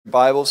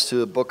Bibles to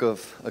the book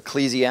of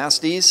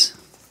Ecclesiastes.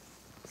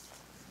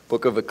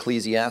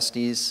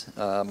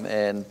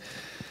 And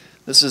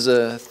this is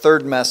a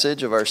third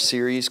message of our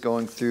series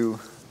going through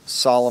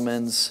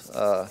Solomon's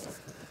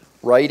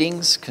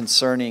writings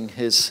concerning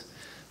his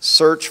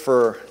search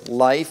for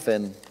life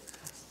and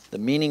the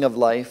meaning of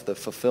life, the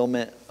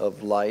fulfillment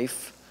of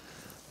life,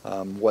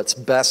 what's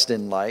best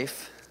in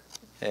life.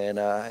 And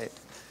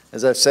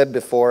as I've said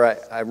before,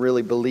 I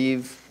really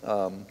believe,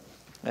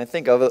 I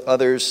think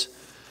others,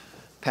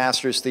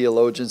 pastors,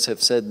 theologians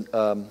have said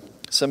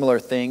similar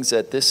things,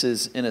 that this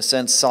is, in a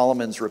sense,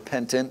 Solomon's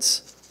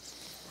repentance.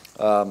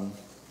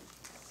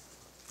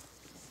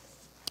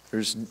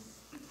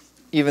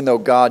 Even though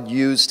God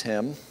used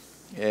him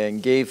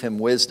and gave him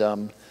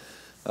wisdom,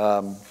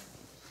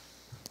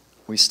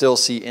 we still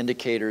see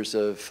indicators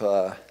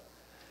of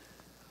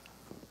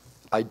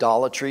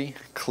idolatry,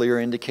 clear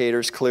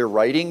indicators, clear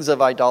writings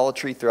of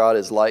idolatry throughout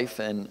his life,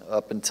 and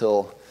up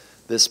until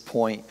this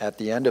point at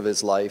the end of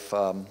his life.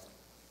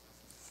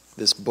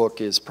 This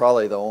book is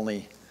probably the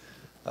only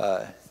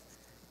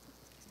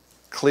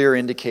clear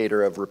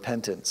indicator of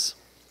repentance.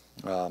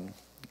 And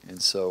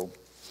so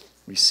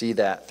we see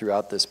that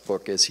throughout this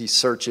book as he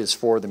searches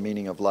for the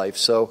meaning of life.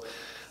 So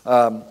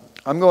I'm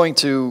going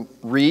to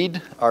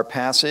read our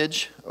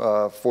passage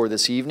for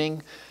this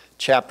evening,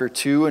 chapter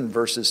 2 and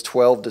verses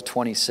 12 to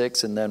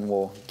 26, and then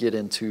we'll get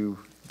into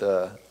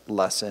the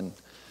lesson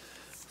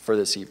for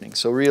this evening.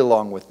 So read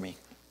along with me.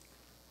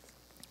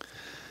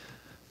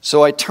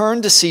 So I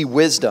turned to see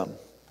wisdom,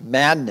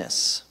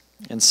 madness,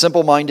 and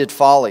simple-minded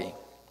folly.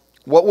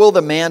 What will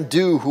the man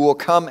do who will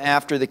come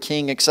after the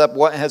king except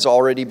what has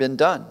already been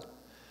done?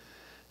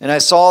 And I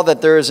saw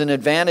that there is an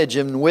advantage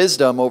in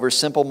wisdom over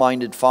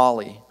simple-minded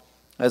folly,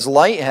 as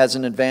light has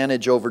an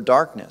advantage over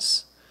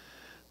darkness.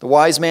 The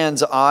wise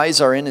man's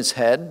eyes are in his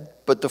head,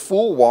 but the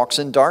fool walks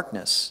in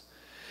darkness.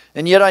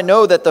 And yet I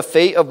know that the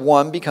fate of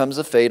one becomes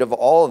the fate of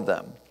all of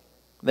them.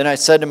 Then I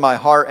said in my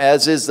heart,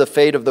 as is the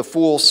fate of the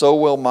fool, so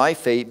will my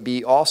fate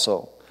be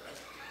also.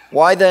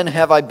 Why then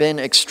have I been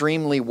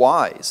extremely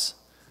wise?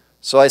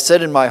 So I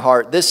said in my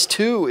heart, this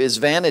too is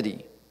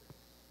vanity.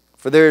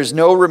 For there is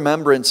no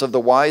remembrance of the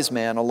wise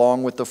man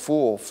along with the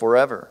fool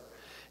forever,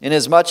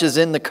 inasmuch as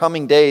in the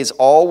coming days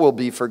all will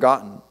be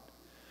forgotten.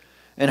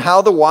 And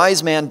how the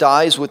wise man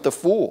dies with the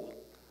fool.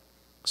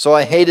 So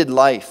I hated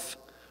life,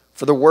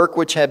 for the work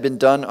which had been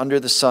done under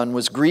the sun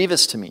was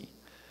grievous to me,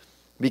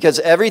 because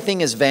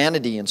everything is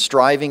vanity and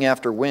striving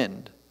after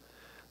wind.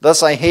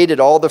 Thus I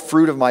hated all the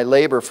fruit of my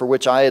labor for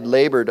which I had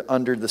labored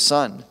under the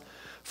sun,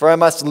 for I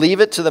must leave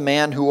it to the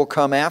man who will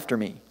come after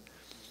me.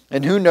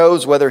 And who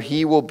knows whether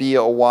he will be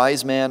a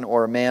wise man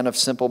or a man of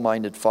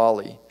simple-minded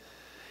folly.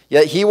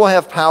 Yet he will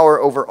have power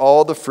over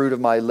all the fruit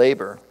of my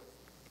labor,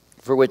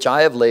 for which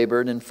I have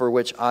labored and for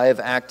which I have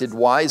acted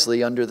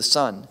wisely under the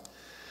sun.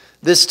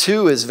 This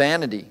too is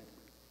vanity.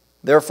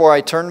 Therefore I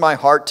turned my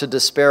heart to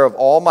despair of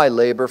all my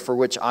labor for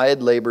which I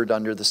had labored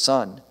under the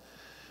sun.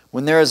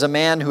 When there is a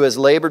man who has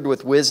labored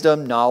with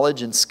wisdom,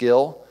 knowledge, and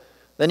skill,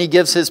 then he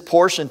gives his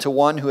portion to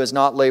one who has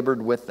not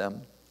labored with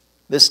them.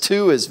 This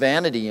too is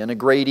vanity and a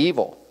great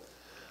evil.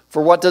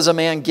 For what does a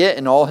man get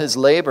in all his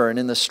labor and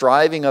in the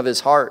striving of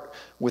his heart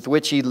with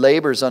which he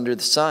labors under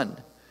the sun?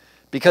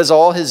 Because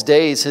all his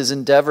days his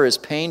endeavor is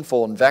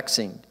painful and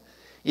vexing.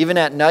 Even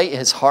at night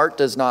his heart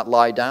does not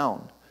lie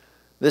down.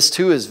 This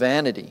too is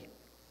vanity.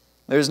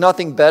 There is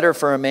nothing better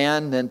for a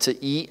man than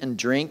to eat and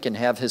drink and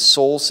have his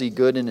soul see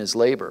good in his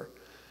labor.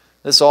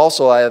 This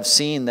also I have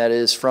seen that it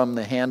is from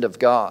the hand of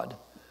God.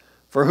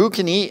 For who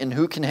can eat and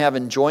who can have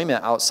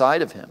enjoyment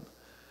outside of him?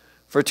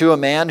 For to a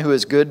man who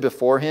is good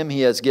before him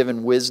he has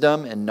given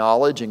wisdom and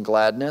knowledge and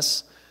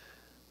gladness.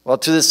 While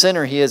to the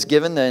sinner he has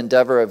given the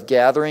endeavor of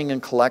gathering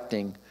and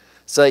collecting,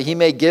 so that he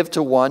may give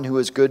to one who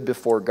is good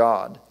before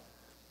God.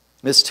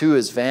 This too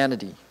is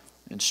vanity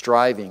and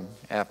striving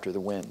after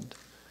the wind.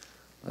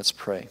 Let's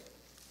pray.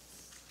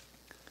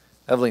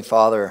 Heavenly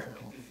Father,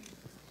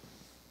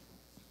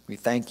 we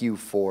thank you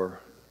for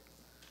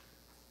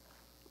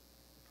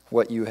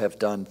what you have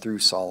done through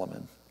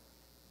Solomon,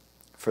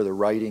 for the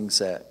writings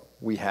that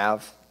we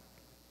have,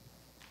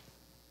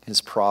 his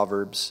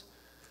Proverbs,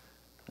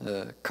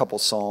 the couple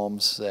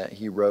Psalms that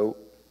he wrote,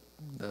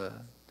 the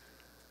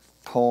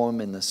poem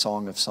and the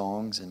Song of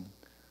Songs, and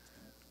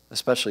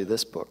especially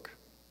this book.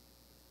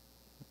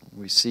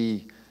 We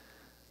see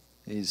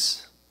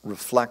these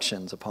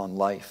reflections upon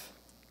life.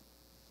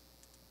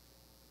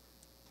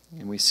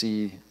 And we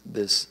see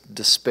this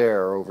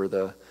despair over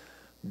the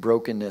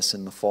brokenness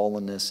and the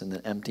fallenness and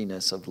the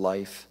emptiness of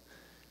life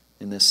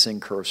in this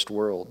sin-cursed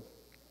world.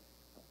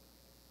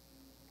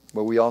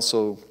 But we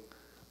also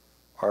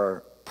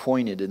are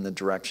pointed in the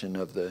direction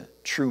of the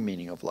true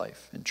meaning of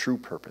life and true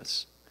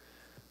purpose.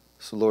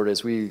 So Lord,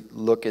 as we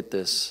look at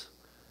this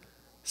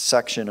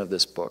section of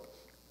this book,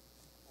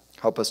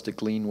 help us to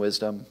glean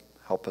wisdom,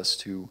 help us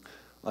to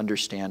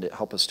understand it,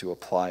 help us to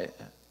apply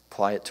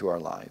it to our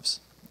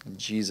lives. In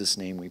Jesus'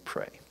 name we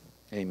pray.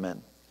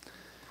 Amen.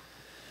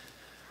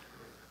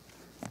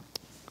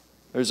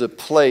 There's a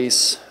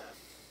place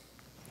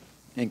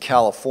in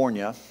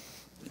California.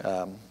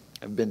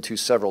 I've been to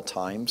several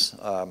times,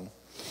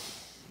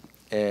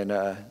 and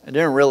I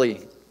didn't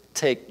really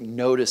take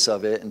notice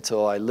of it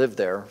until I lived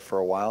there for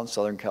a while in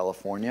Southern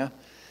California,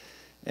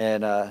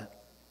 and a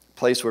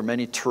place where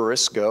many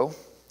tourists go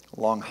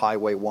along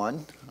Highway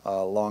 1,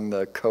 along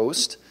the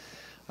coast.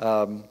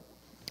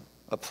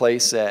 A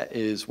place that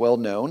is well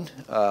known,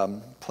 a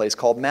place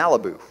called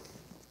Malibu.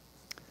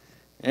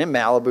 And in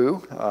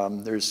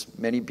Malibu, there's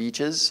many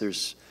beaches,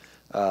 there's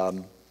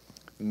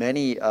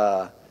many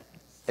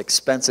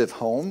expensive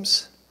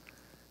homes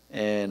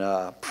and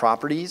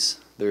properties.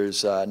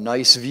 There's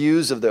nice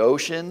views of the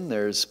ocean.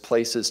 There's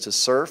places to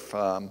surf,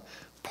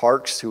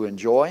 parks to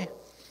enjoy.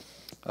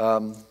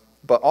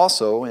 But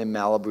also in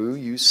Malibu,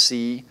 you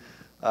see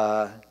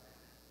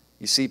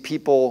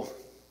people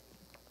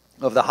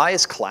of the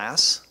highest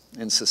class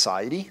in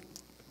society,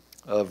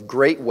 of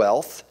great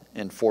wealth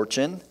and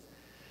fortune,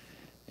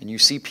 and you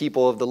see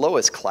people of the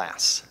lowest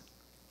class,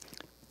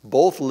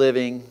 both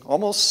living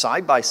almost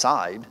side by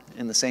side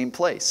in the same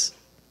place.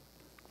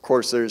 Of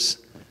course, there's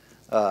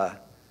a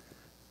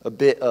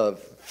bit of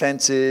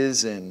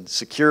fences and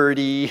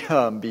security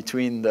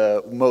between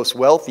the most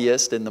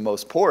wealthiest and the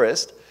most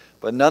poorest,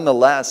 but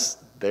nonetheless,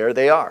 there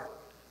they are.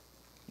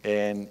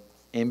 And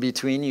in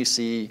between, you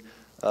see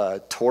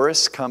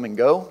tourists come and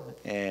go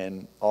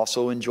and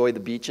also enjoy the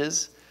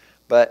beaches.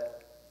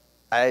 But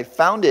I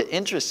found it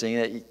interesting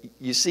that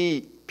you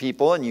see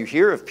people and you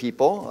hear of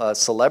people,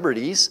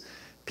 celebrities,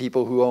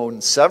 people who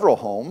own several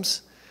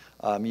homes.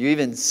 You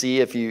even see,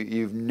 if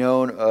you've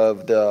known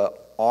of the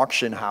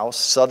auction house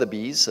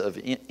Sotheby's of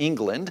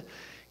England,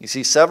 you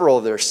see several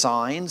of their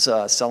signs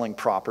selling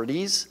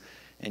properties,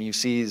 and you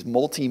see these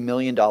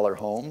multi-million-dollar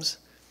homes.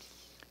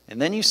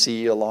 And then you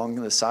see along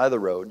the side of the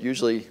road,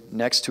 usually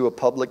next to a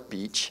public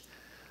beach,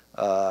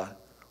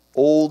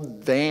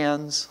 old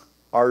vans,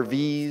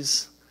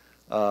 RVs,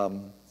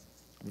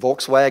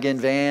 Volkswagen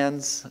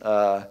vans,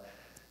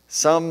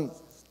 some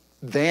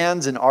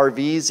vans and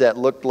RVs that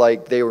looked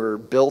like they were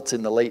built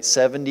in the late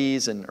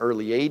 70s and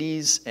early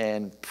 80s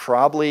and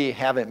probably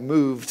haven't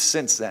moved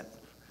since then.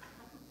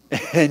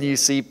 And you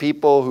see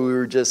people who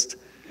are just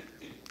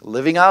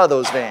living out of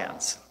those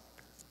vans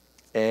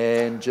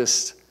and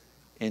just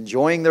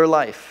enjoying their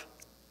life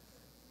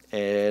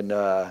and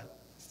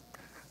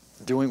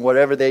doing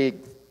whatever they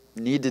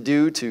need to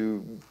do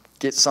to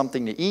get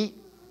something to eat,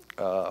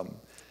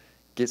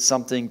 get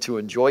something to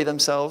enjoy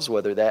themselves,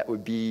 whether that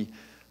would be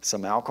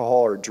some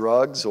alcohol or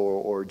drugs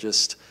or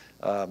just,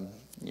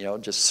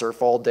 just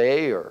surf all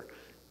day or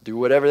do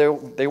whatever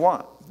they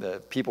want.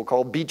 The people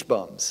called beach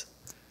bums.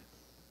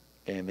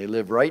 And they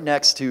live right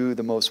next to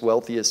the most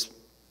wealthiest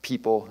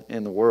people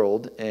in the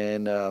world.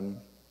 And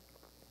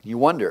you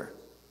wonder,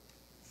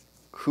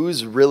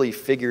 who's really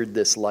figured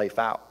this life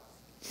out?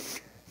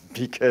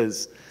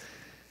 Because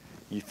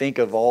you think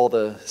of all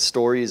the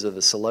stories of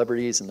the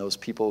celebrities and those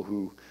people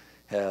who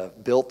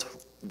have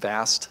built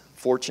vast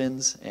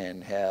fortunes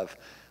and have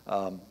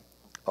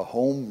a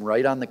home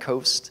right on the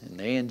coast, and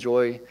they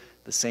enjoy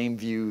the same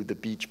view the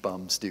beach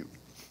bums do,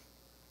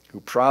 who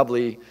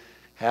probably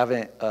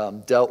haven't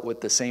dealt with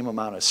the same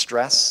amount of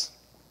stress,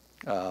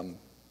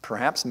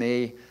 perhaps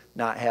may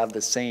not have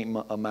the same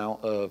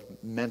amount of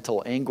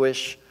mental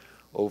anguish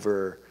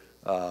over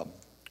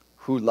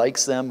who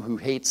likes them, who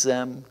hates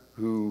them,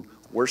 who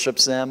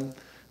worships them,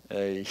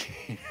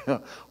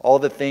 all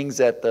the things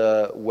that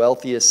the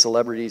wealthiest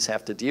celebrities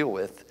have to deal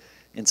with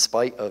in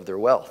spite of their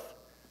wealth.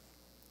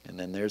 And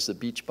then there's the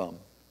beach bum.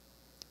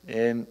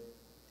 And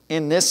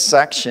in this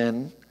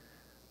section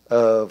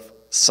of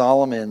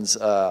Solomon's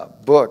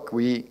book,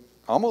 we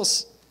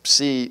almost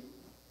see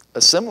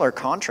a similar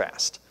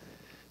contrast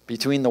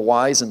between the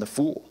wise and the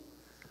fool.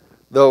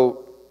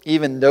 Though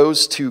even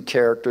those two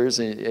characters,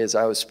 as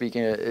I was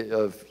speaking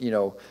of,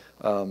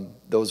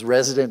 those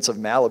residents of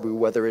Malibu,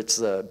 whether it's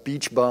the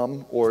beach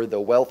bum or the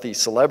wealthy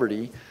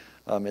celebrity,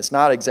 it's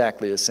not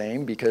exactly the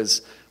same,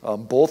 because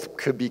both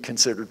could be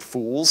considered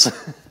fools,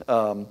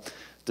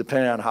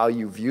 depending on how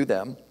you view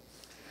them.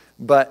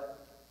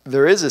 But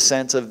there is a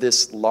sense of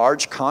this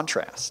large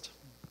contrast.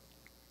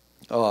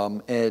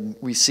 And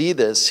we see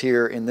this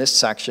here in this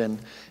section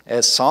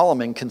as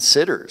Solomon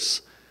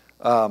considers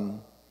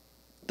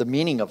the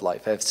meaning of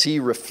life, as he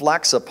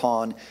reflects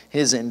upon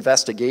his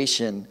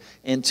investigation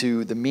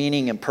into the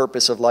meaning and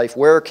purpose of life.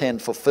 Where can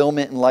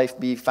fulfillment in life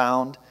be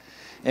found?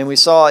 And we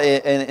saw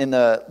in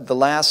the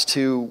last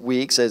 2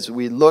 weeks, as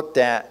we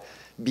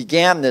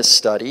began this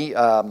study,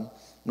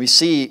 we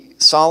see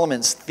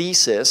Solomon's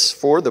thesis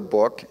for the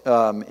book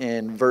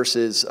in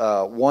verses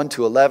 1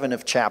 to 11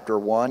 of chapter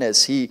 1,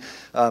 as he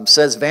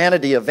says,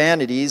 vanity of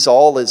vanities,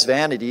 all is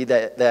vanity,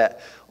 that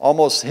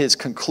almost his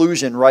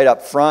conclusion right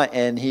up front,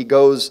 and he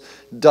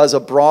does a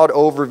broad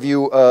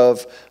overview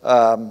of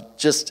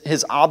just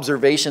his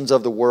observations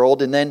of the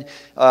world. And then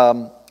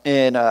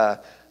in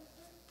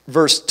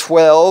verse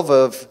 12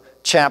 of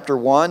chapter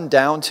 1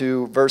 down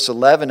to verse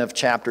 11 of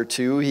chapter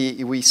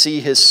 2, we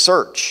see his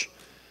search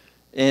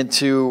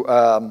into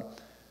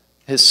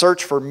his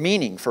search for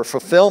meaning, for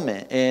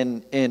fulfillment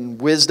in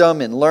wisdom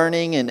and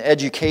learning and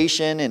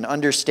education and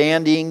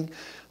understanding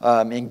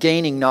and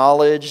gaining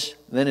knowledge.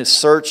 Then his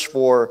search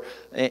for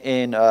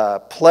in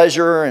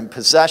pleasure and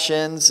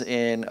possessions,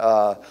 in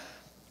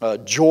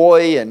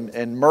joy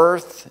and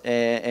mirth,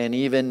 and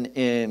even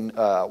in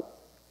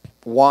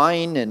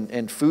wine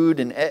and food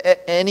and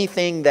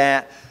anything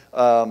that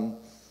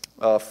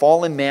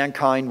fallen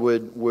mankind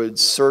would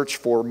search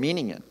for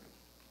meaning in.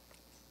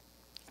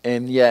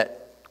 And yet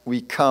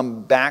we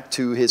come back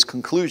to his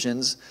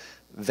conclusions: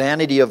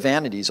 vanity of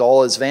vanities,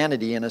 all is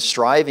vanity, and a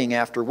striving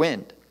after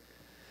wind.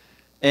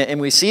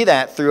 And we see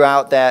that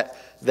throughout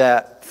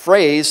that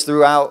phrase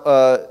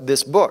throughout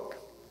this book.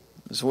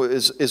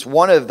 Is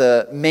one of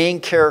the main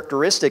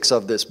characteristics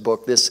of this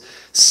book, this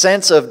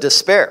sense of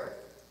despair.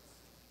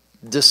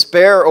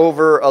 Despair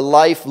over a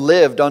life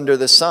lived under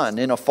the sun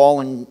in a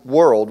fallen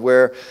world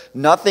where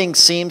nothing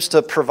seems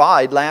to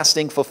provide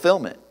lasting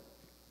fulfillment.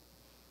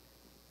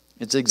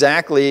 It's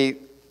exactly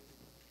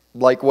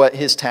like what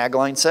his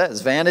tagline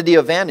says: vanity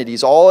of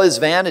vanities, all is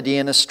vanity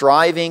and a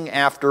striving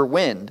after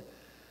wind.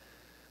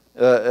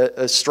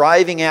 A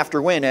striving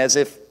after wind, as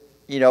if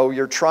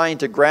you're trying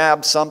to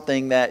grab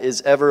something that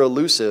is ever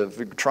elusive.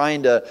 You're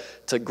trying to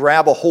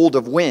grab a hold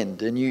of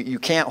wind, and you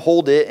can't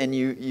hold it, and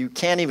you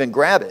can't even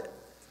grab it.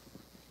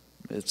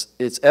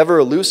 It's ever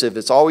elusive.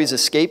 It's always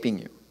escaping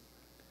you.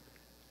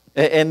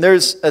 And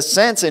there's a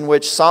sense in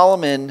which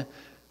Solomon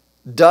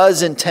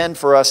does intend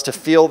for us to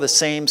feel the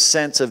same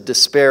sense of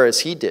despair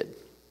as he did.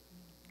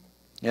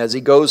 As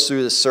he goes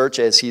through the search,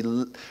 as he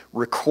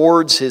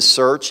records his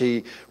search,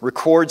 he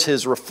records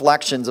his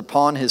reflections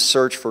upon his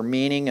search for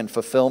meaning and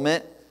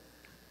fulfillment.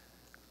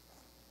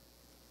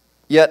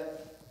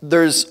 Yet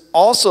there's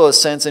also a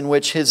sense in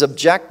which his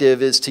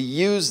objective is to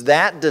use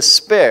that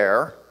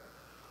despair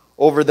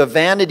over the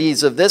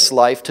vanities of this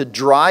life to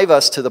drive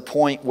us to the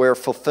point where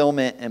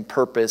fulfillment and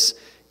purpose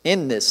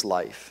in this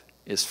life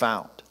is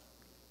found.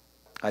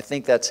 I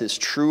think that's his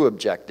true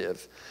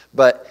objective.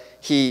 But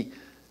he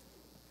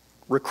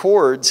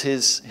records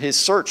his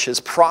search,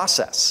 his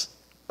process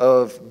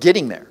of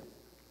getting there.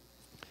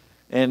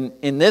 And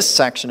in this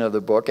section of the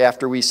book,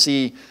 after we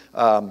see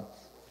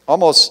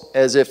almost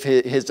as if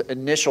his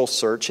initial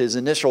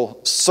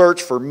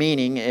search for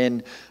meaning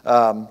in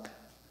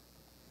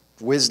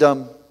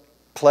wisdom,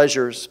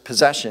 pleasures,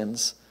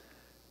 possessions,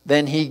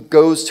 then he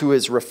goes to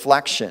his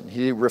reflection.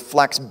 He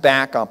reflects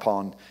back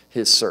upon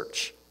his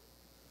search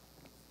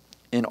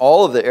in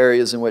all of the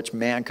areas in which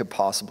man could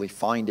possibly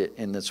find it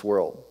in this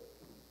world.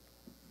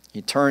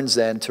 He turns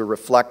then to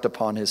reflect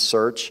upon his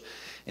search.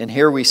 And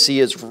here we see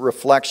his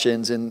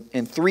reflections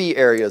in three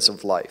areas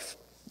of life.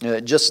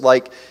 Just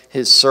like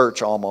his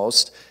search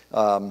almost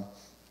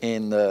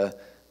in the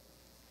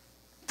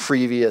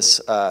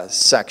previous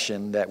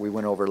section that we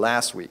went over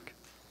last week.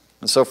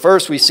 And so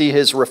first we see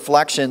his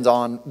reflections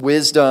on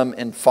wisdom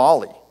and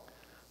folly.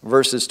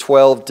 Verses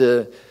 12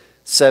 to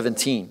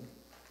 17.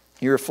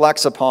 He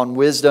reflects upon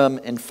wisdom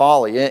and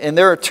folly. And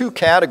there are two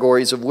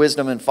categories of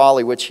wisdom and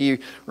folly which he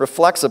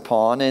reflects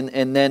upon,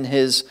 and then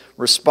his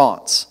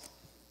response.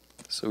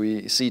 So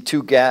we see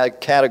two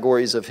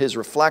categories of his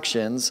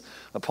reflections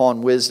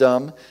upon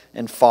wisdom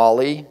and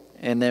folly,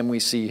 and then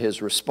we see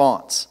his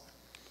response.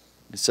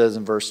 It says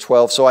in verse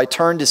 12, "So I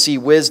turned to see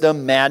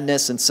wisdom,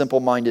 madness, and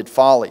simple-minded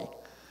folly.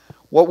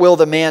 What will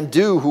the man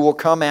do who will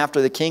come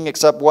after the king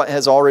except what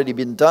has already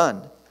been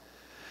done?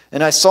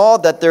 And I saw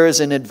that there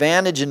is an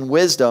advantage in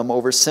wisdom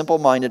over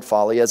simple-minded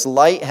folly, as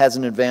light has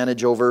an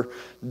advantage over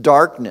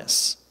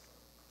darkness.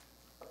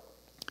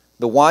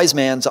 The wise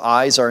man's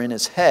eyes are in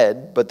his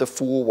head, but the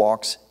fool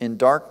walks in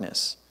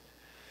darkness."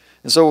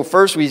 And so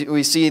first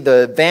we see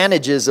the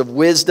advantages of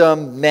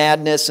wisdom,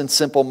 madness, and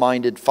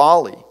simple-minded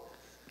folly.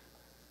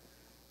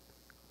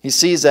 He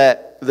sees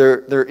that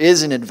there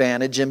is an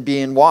advantage in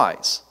being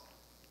wise.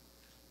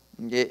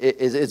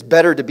 It's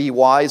better to be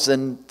wise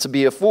than to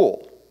be a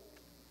fool.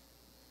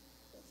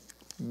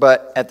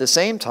 But at the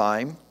same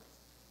time,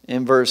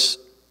 in verse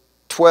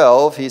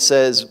 12, he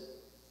says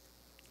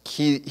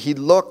he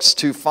looks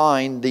to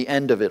find the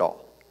end of it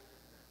all.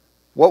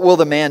 What will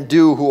the man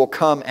do who will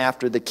come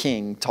after the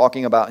king,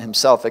 talking about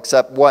himself,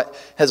 except what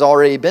has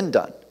already been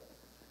done?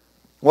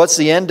 What's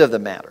the end of the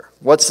matter?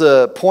 What's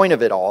the point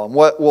of it all? And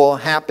what will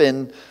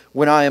happen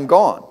when I am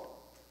gone?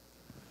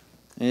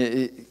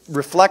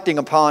 Reflecting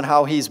upon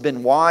how he's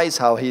been wise,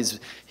 how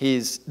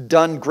he's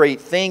done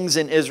great things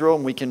in Israel,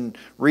 and we can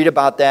read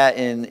about that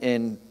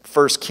in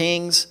 1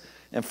 Kings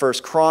and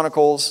 1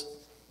 Chronicles,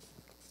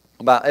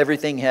 about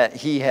everything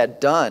he had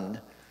done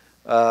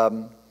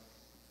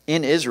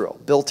in Israel,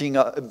 building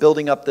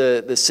up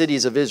the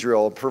cities of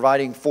Israel,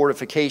 providing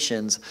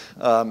fortifications,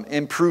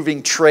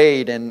 improving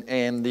trade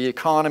and the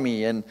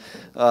economy, and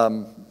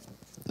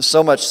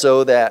so much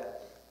so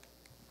that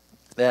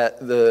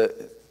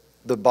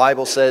the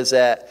Bible says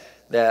that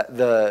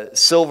the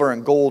silver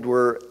and gold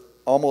were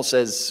almost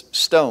as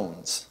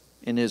stones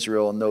in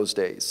Israel in those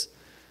days.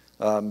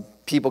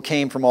 People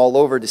came from all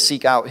over to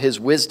seek out his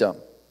wisdom.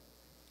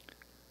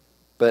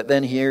 But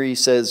then here he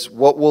says,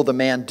 what will the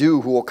man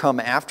do who will come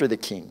after the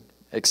king,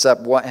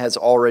 except what has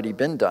already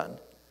been done?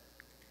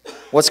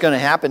 What's going to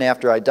happen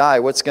after I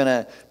die? What's going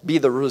to be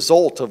the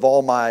result of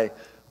all my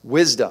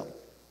wisdom?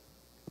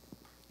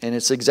 And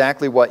it's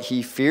exactly what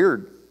he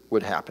feared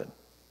would happen.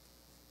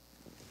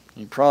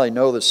 You probably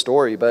know the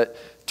story, but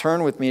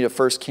turn with me to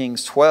 1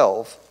 Kings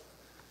 12.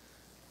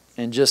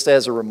 And just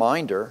as a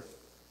reminder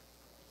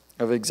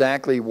of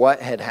exactly what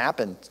had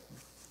happened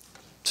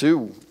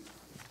to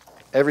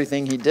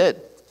everything he did,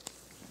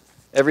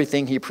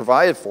 everything he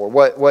provided for,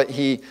 what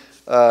he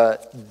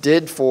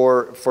did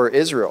for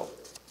Israel.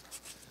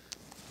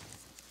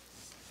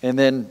 And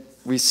then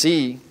we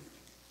see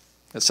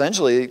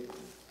essentially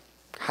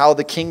how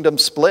the kingdom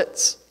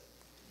splits.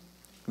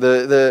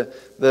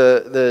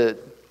 The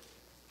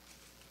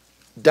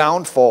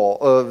downfall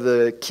of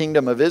the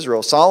kingdom of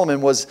Israel.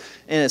 Solomon was,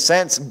 in a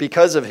sense,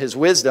 because of his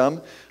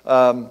wisdom,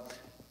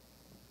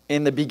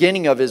 in the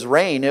beginning of his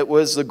reign, it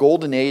was the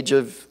golden age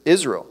of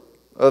Israel,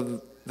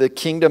 of the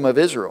kingdom of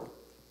Israel.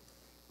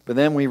 But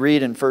then we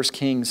read in 1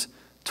 Kings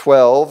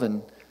 12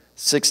 and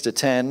 6 to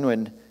 10,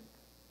 when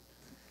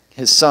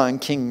his son,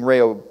 King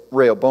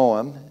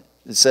Rehoboam,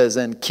 it says,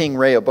 "Then King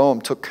Rehoboam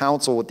took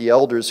counsel with the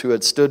elders who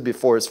had stood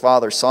before his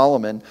father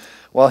Solomon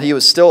while he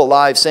was still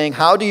alive, saying,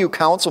 'How do you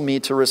counsel me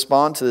to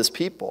respond to this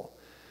people?'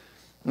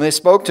 And they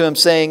spoke to him,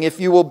 saying, 'If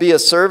you will be a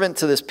servant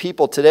to this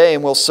people today,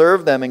 and will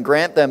serve them and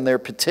grant them their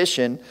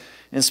petition,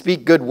 and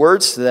speak good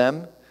words to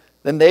them,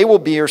 then they will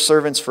be your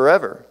servants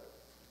forever.'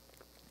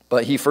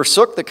 But he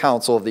forsook the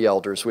counsel of the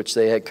elders which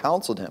they had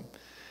counseled him,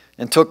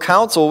 and took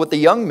counsel with the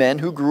young men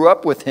who grew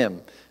up with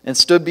him and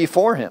stood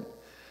before him.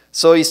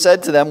 So he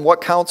said to them,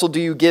 'What counsel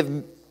do you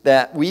give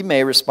that we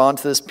may respond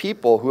to this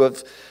people who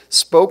have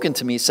spoken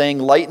to me, saying,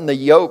 lighten the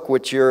yoke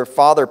which your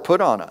father put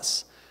on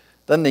us?'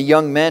 Then the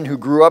young men who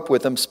grew up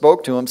with him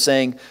spoke to him,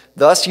 saying,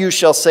 'Thus you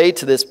shall say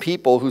to this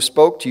people who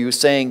spoke to you,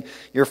 saying,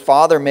 your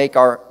father made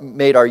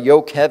our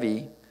yoke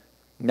heavy.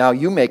 Now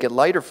you make it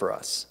lighter for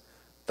us.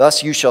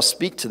 Thus you shall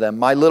speak to them,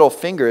 my little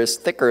finger is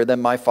thicker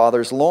than my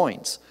father's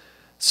loins.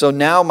 So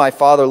now my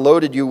father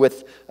loaded you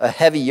with a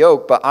heavy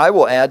yoke, but I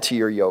will add to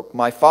your yoke.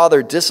 My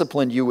father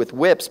disciplined you with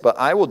whips, but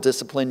I will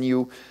discipline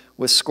you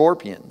with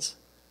scorpions.'"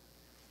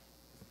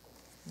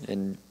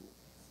 And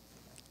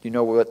you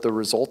know what the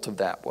result of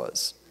that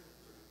was.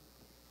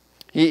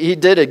 He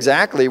did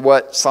exactly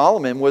what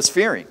Solomon was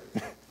fearing.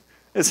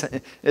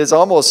 It's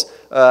almost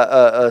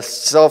a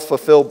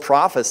self-fulfilled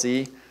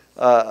prophecy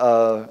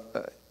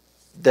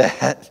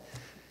that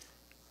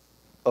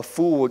a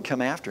fool would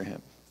come after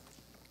him.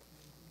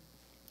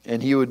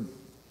 And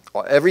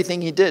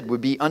everything he did would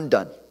be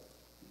undone.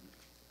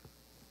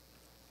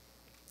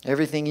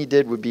 Everything he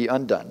did would be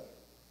undone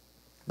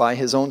by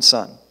his own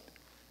son.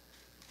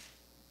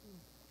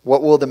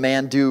 What will the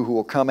man do who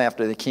will come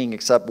after the king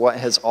except what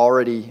has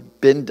already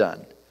been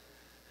done?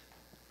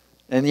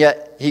 And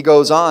yet he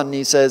goes on and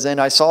he says, "And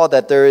I saw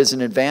that there is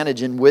an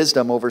advantage in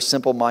wisdom over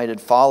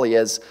simple-minded folly,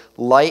 as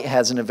light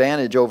has an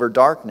advantage over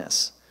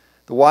darkness.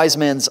 The wise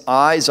man's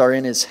eyes are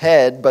in his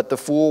head, but the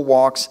fool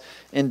walks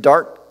in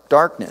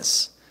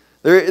darkness."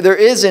 There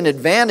is an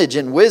advantage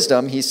in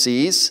wisdom, he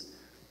sees.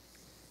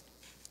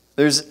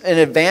 There's an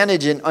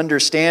advantage in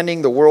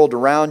understanding the world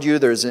around you.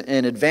 There's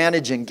an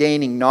advantage in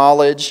gaining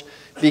knowledge,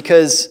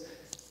 because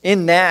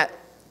in that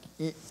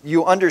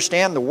you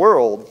understand the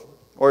world,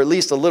 or at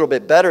least a little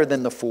bit better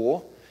than the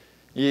fool.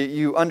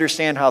 You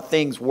understand how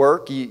things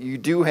work. You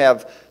do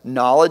have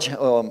knowledge.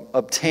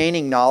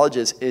 Obtaining knowledge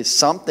is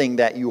something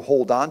that you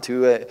hold on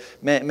to.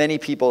 Many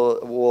people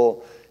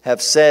will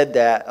have said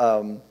that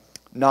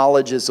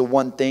knowledge is the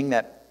one thing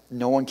that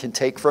no one can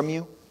take from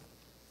you.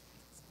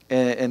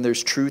 And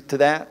there's truth to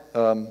that.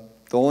 The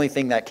only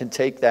thing that can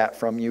take that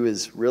from you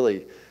is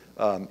really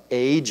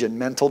age and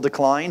mental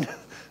decline.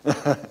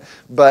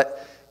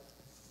 But,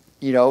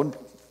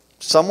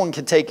 someone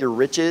can take your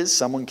riches,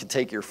 someone can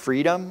take your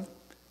freedom,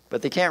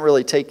 but they can't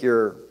really take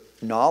your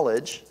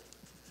knowledge.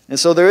 And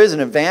so there is an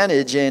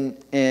advantage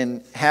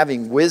in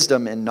having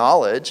wisdom and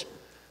knowledge,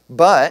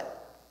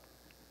 but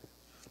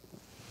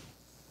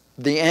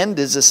the end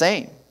is the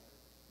same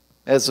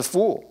as the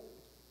fool.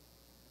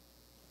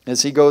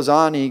 As he goes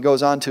on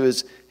to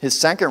his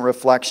second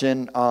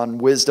reflection on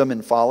wisdom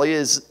and folly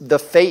is the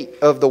fate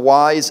of the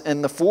wise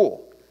and the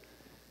fool.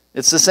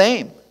 It's the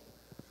same.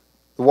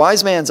 The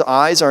wise man's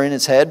eyes are in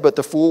his head, but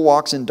the fool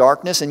walks in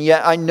darkness, and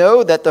yet I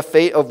know that the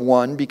fate of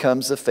one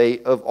becomes the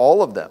fate of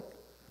all of them.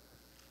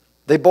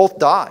 They both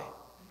die.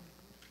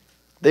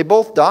 They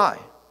both die.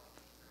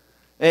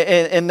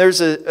 And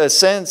there's a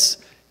sense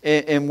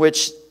in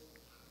which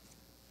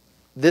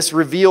this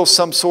reveals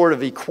some sort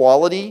of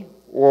equality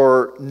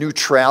or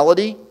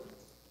neutrality,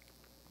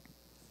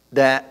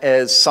 that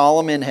as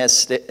Solomon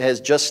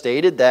has just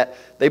stated, that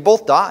they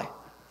both die.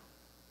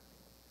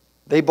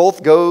 They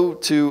both go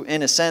to,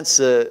 in a sense,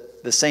 the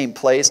same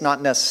place. Not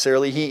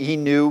necessarily. He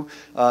knew,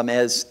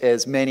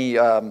 as many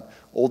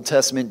Old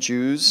Testament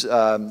Jews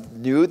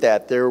knew,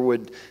 that there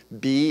would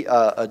be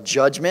a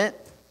judgment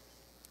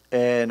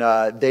And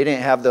they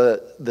didn't have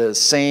the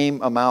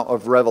same amount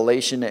of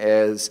revelation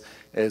as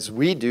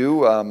we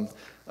do.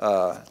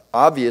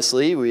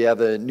 Obviously, we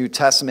have a New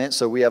Testament,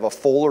 so we have a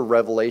fuller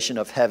revelation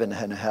of heaven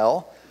and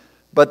hell.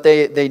 But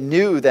they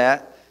knew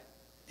that,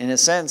 in a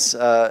sense,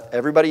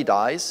 everybody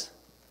dies,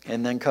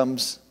 and then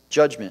comes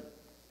judgment.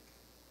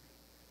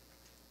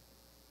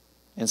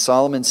 And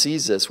Solomon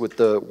sees this with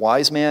the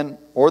wise man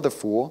or the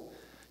fool.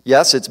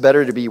 Yes, it's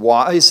better to be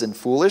wise than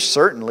foolish,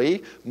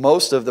 certainly.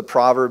 Most of the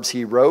Proverbs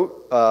he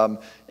wrote,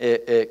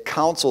 it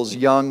counsels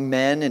young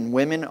men and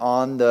women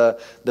on the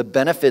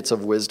benefits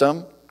of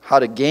wisdom, how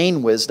to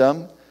gain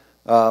wisdom,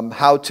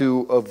 how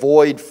to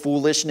avoid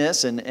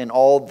foolishness and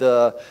all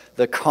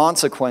the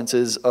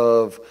consequences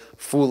of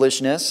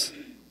foolishness.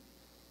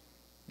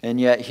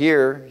 And yet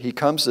here he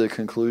comes to the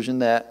conclusion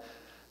that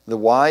the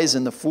wise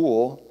and the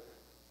fool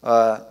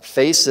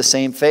face the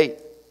same fate.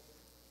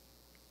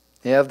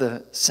 They have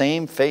the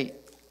same fate.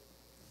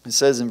 It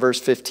says in verse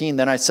 15,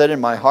 "Then I said in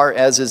my heart,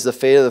 as is the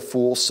fate of the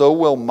fool, so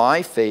will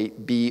my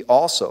fate be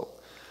also.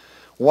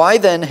 Why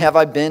then have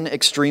I been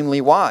extremely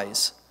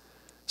wise?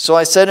 So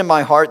I said in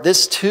my heart,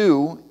 this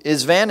too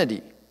is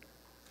vanity.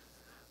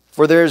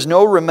 For there is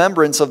no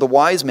remembrance of the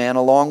wise man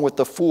along with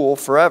the fool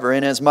forever,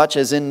 inasmuch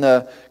as in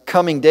the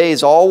coming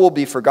days all will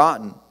be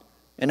forgotten,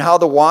 and how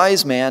the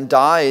wise man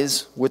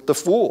dies with the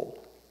fool."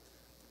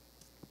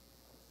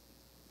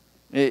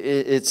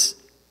 It's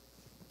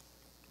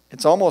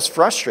almost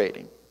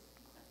frustrating.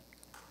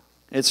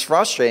 It's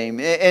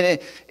frustrating. And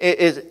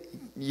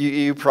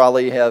you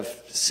probably have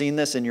seen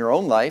this in your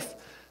own life.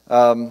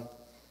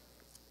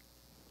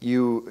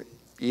 You,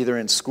 either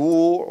in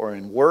school or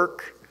in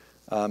work,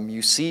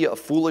 you see a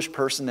foolish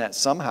person that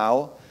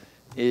somehow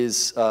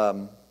is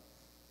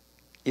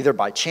either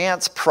by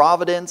chance,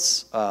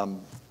 providence,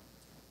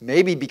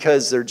 maybe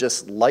because they're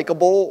just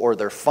likable or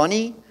they're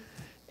funny,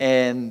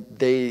 and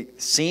they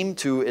seem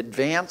to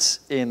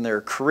advance in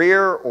their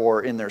career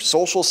or in their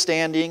social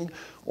standing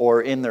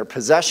or in their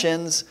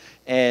possessions,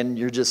 and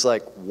you're just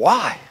like,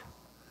 why?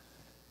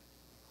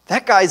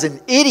 That guy's an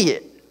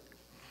idiot.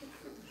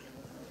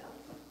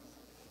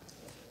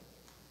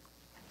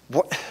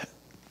 What?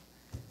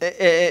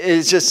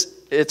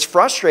 It's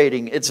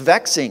frustrating. It's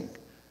vexing.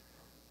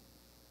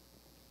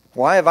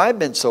 Why have I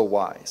been so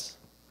wise?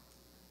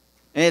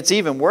 And it's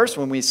even worse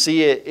when we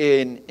see it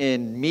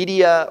in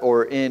media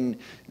or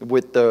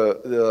with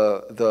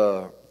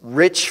the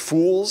rich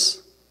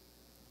fools,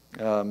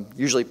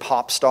 usually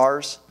pop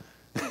stars.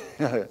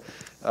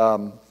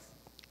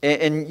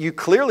 And you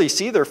clearly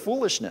see their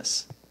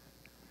foolishness.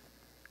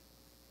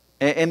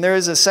 And there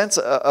is a sense,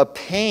 a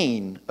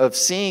pain of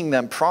seeing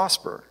them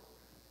prosper.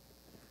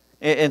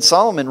 And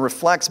Solomon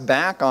reflects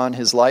back on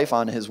his life,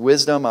 on his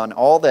wisdom, on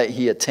all that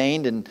he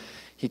attained, and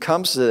he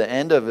comes to the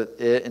end of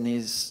it and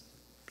he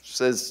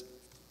says,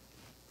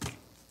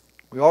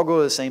 we all go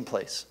to the same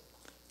place.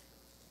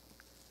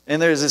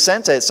 And there's a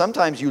sense that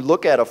sometimes you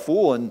look at a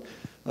fool and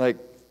like,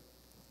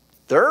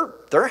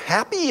 they're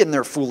happy in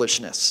their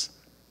foolishness.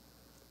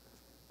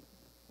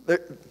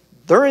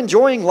 They're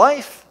enjoying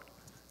life.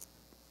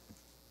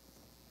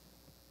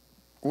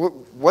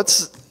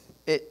 What's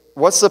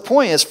the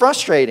point? It's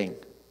frustrating.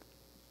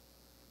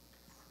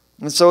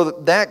 And so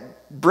that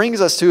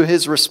brings us to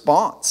his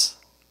response.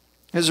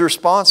 His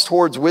response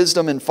towards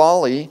wisdom and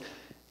folly,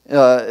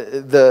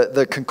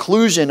 the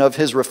conclusion of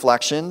his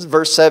reflections,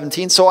 verse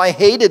 17, "So I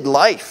hated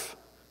life.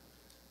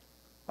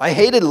 I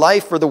hated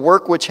life, for the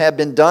work which had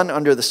been done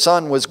under the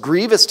sun was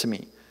grievous to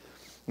me,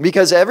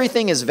 because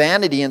everything is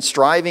vanity and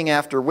striving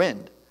after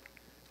wind."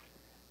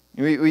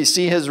 We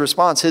see his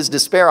response, his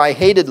despair. I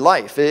hated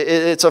life.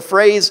 It's a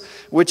phrase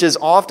which is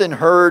often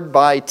heard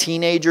by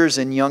teenagers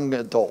and young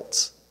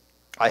adults.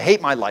 I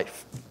hate my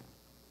life.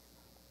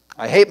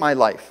 I hate my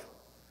life.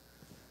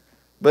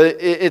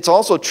 But it's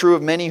also true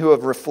of many who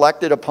have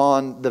reflected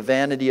upon the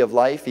vanity of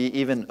life,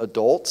 even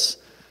adults.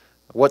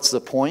 What's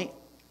the point?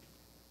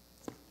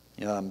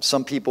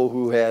 Some people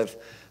who have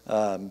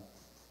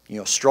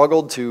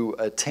struggled to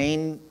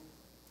attain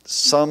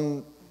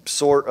some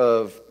sort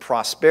of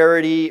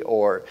prosperity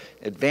or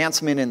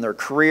advancement in their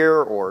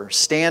career or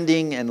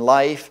standing in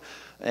life,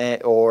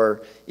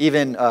 or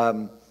even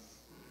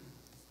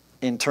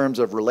in terms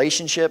of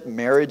relationship,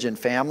 marriage and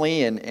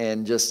family,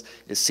 and just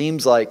it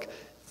seems like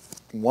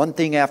one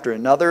thing after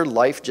another,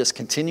 life just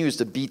continues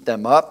to beat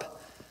them up.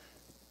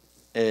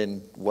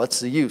 And what's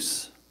the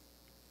use?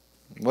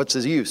 What's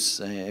his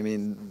use? I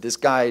mean, this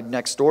guy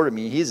next door to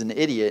me, he's an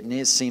idiot, and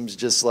it seems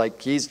just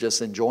like he's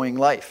just enjoying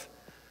life.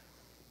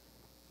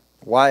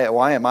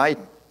 Why am I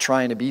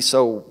trying to be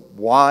so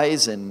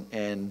wise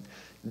and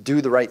do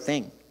the right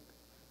thing?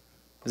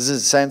 This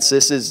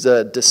is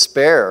the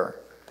despair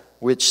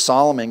which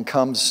Solomon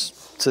comes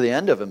to the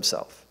end of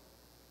himself.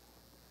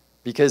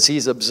 Because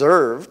he's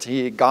observed,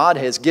 God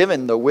has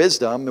given the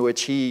wisdom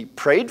which he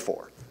prayed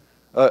for.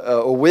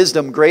 A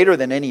wisdom greater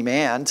than any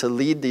man to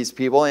lead these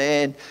people.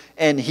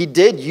 And he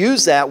did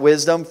use that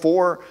wisdom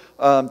for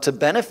to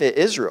benefit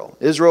Israel.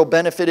 Israel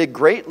benefited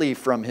greatly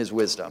from his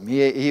wisdom.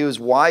 He was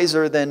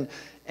wiser than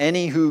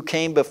any who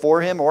came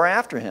before him or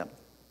after him.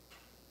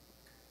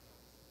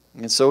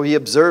 And so he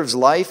observes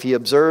life. He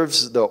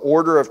observes the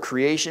order of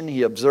creation.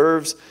 He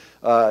observes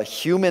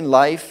human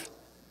life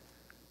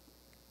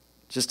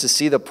just to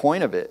see the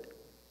point of it.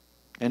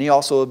 And he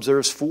also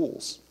observes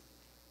fools.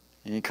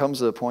 And he comes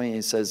to the point and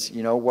he says,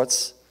 you know,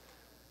 what's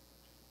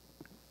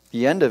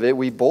the end of it?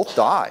 We both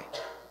die.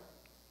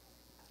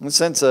 In a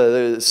sense,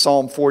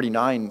 Psalm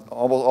 49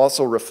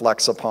 also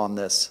reflects upon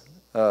this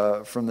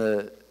from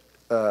the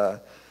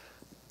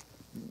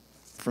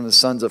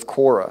sons of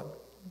Korah,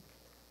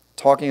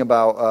 talking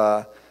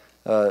about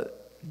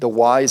the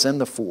wise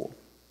and the fool.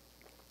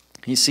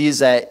 He sees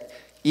that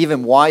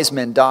even wise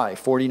men die,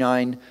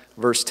 49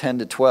 verse 10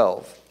 to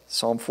 12.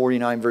 Psalm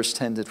 49 verse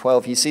 10 to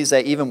 12. He sees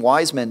that even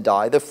wise men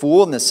die, the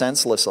fool and the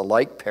senseless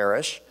alike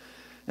perish,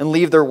 and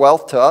leave their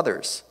wealth to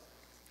others.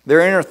 Their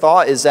inner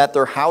thought is that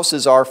their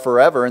houses are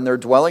forever and their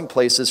dwelling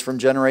places from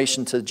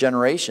generation to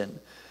generation.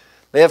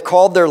 They have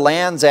called their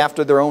lands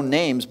after their own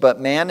names, but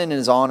man in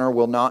his honor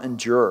will not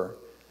endure.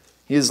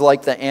 He is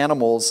like the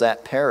animals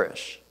that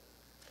perish.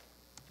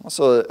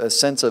 Also a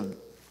sense of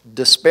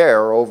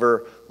despair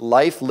over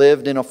life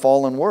lived in a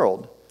fallen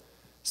world.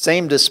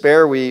 Same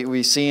despair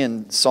we see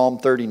in Psalm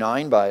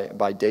 39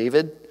 by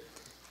David,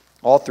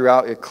 all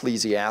throughout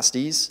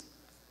Ecclesiastes.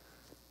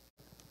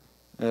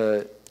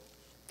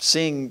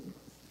 Seeing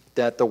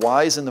that the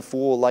wise and the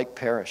fool alike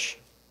perish.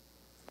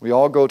 We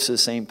all go to the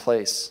same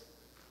place.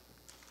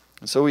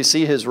 And so we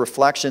see his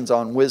reflections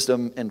on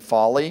wisdom and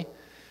folly.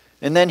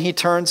 And then he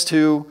turns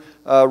to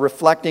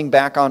reflecting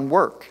back on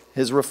work.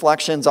 His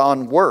reflections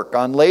on work,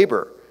 on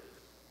labor.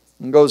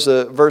 And goes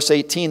to verse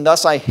 18,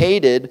 thus I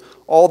hated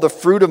all the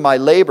fruit of my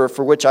labor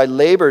for which I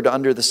labored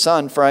under the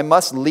sun, for I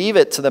must leave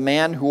it to the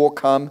man who will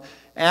come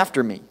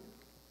after me.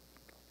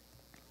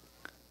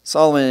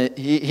 Solomon,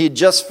 he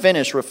just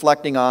finished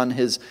reflecting on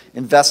his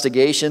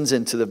investigations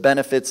into the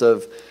benefits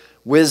of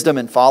wisdom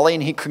and folly,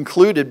 and he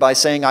concluded by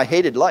saying, I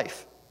hated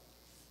life.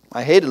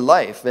 I hated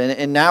life.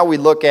 And now we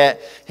look at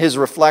his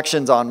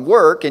reflections on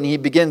work, and he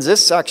begins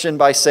this section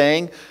by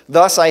saying,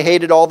 thus I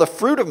hated all the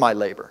fruit of my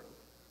labor.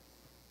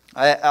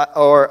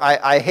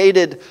 I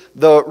hated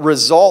the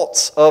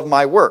results of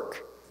my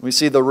work. We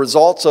see the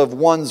results of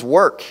one's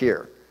work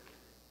here.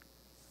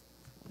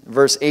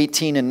 Verse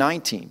 18 and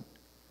 19.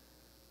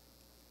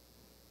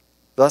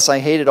 Thus I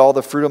hated all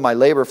the fruit of my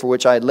labor for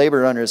which I had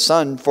labored under the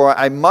sun, for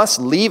I must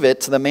leave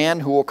it to the man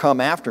who will come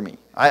after me.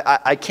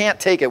 I can't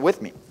take it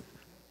with me.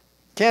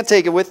 Can't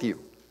take it with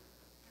you.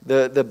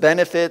 The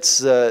benefits,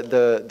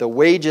 the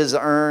wages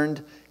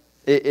earned,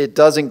 it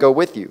doesn't go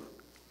with you.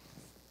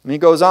 And he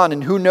goes on,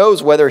 and who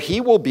knows whether he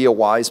will be a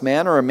wise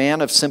man or a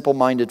man of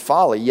simple-minded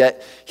folly,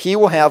 yet he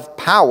will have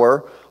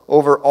power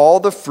over all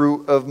the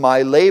fruit of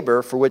my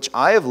labor for which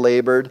I have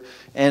labored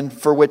and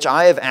for which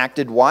I have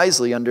acted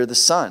wisely under the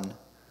sun.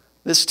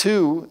 This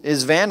too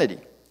is vanity.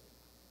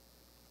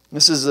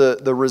 This is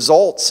the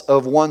results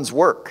of one's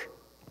work,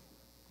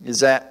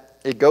 is that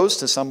it goes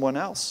to someone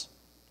else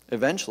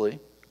eventually,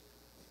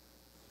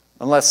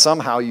 unless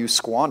somehow you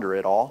squander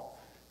it all.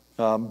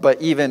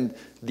 But even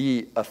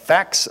the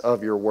effects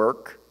of your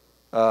work,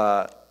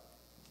 you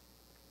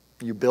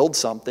build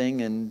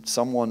something and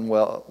someone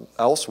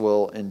else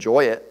will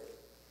enjoy it.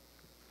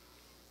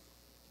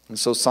 And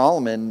so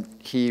Solomon,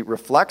 he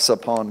reflects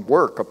upon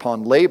work,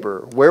 upon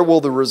labor. Where will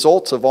the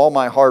results of all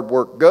my hard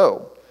work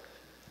go?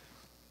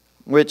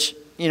 Which,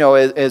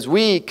 as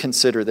we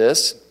consider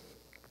this,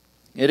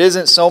 it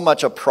isn't so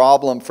much a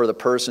problem for the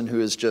person who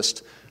is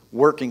just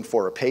working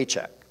for a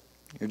paycheck.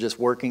 You're just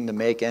working to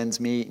make ends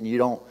meet, and you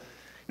don't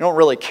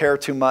really care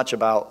too much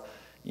about,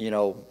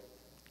 your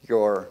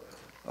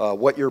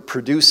what you're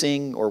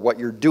producing or what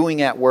you're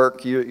doing at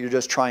work. You're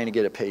just trying to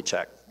get a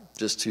paycheck,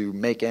 just to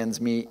make ends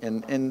meet,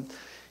 and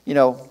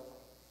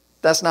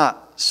that's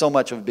not so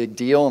much of a big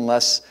deal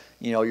unless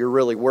you're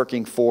really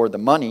working for the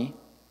money.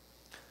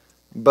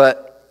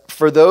 But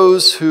for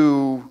those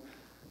who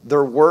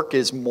their work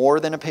is more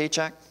than a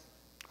paycheck,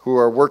 who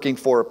are working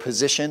for a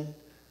position,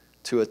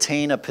 to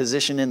attain a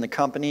position in the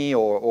company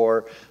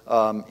or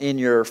in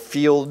your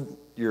field,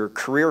 your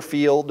career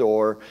field,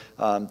 or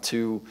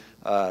to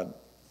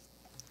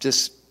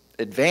just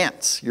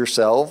advance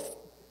yourself,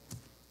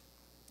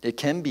 it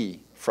can be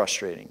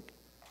frustrating.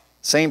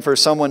 Same for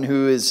someone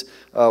who is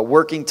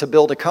working to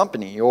build a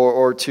company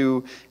or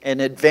to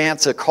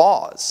advance a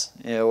cause,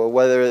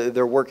 whether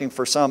they're working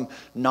for some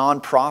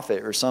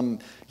nonprofit or some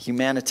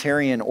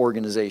humanitarian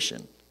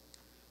organization.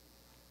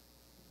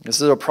 This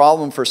is a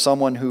problem for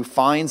someone who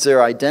finds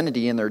their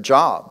identity in their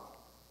job.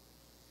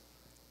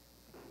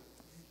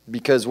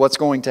 Because what's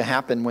going to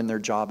happen when their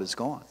job is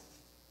gone?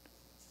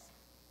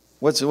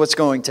 What's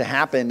going to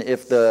happen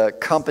if the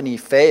company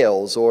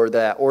fails or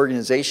that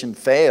organization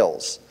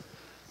fails?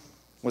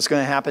 What's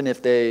going to happen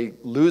if they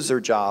lose their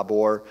job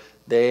or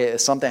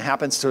something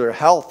happens to their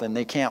health and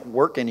they can't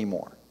work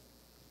anymore?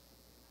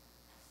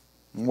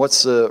 And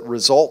what's the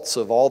results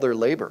of all their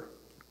labor?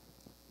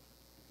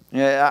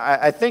 Yeah,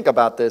 I think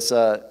about this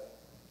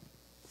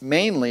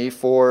mainly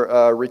for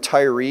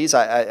retirees.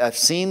 I've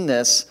seen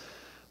this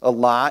a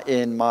lot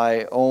in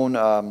my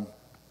own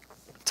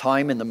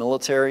time in the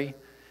military.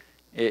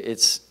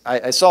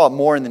 I saw it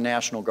more in the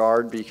National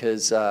Guard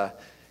because,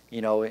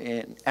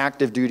 in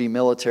active duty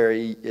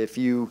military, if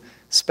you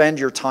spend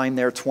your time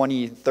there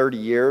 20, 30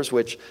 years,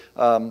 which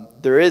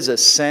there is a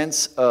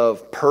sense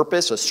of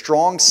purpose, a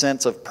strong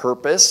sense of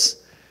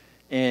purpose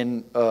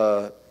in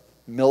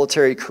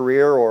military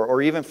career,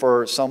 or even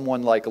for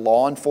someone like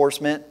law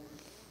enforcement,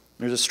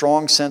 there's a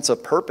strong sense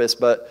of purpose.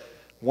 But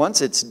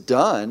once it's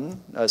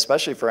done,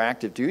 especially for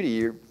active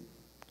duty,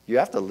 you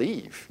have to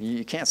leave.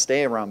 You can't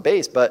stay around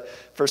base. But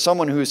for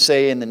someone who's,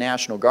 say, in the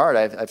National Guard,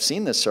 I've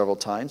seen this several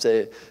times.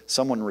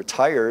 Someone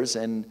retires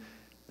and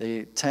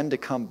they tend to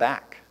come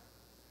back.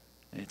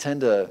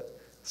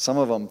 Some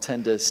of them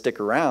tend to stick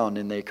around,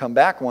 and they come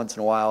back once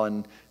in a while,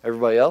 and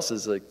everybody else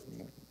is like,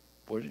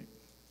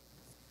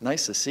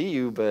 nice to see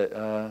you, but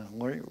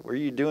what are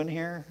you doing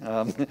here?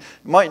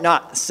 Might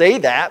not say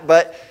that,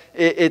 but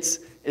it's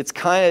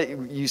kind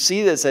of, you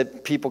see this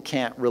that people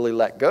can't really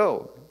let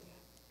go.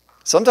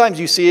 Sometimes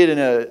you see it in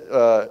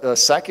a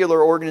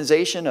secular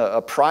organization,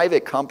 a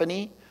private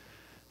company.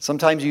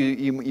 Sometimes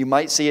you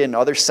might see it in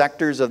other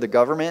sectors of the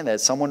government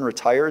that someone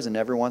retires and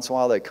every once in a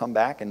while they come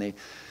back and they,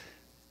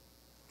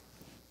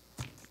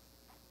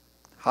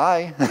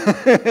 hi.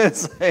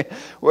 It's like,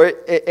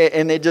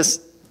 and they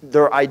just,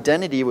 their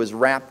identity was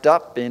wrapped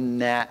up in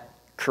that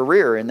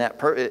career, in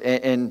that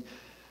and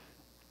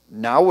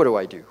now what do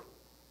I do?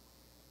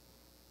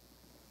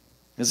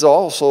 This is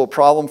also a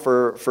problem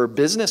for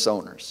business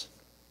owners.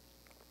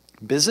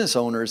 Business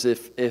owners,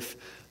 if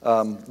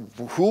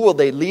who will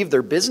they leave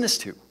their business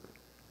to?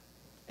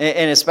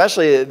 And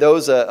especially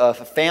those a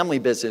family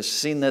business. I've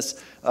seen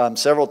this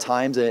several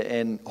times,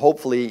 and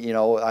hopefully,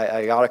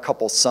 I got a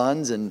couple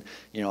sons, and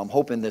I'm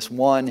hoping this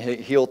one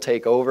he'll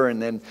take over, and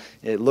then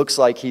it looks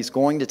like he's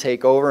going to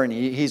take over, and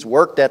he's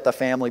worked at the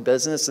family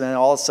business, and then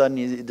all of a sudden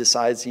he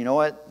decides, you know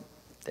what,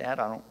 Dad,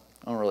 I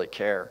don't really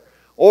care.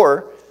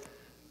 Or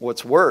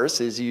what's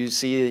worse is you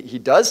see he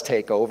does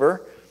take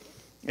over,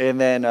 and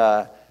then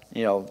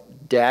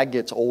Dad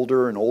gets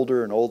older and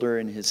older and older,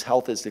 and his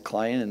health is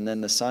declining, and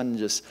then the son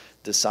just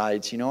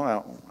decides, I'm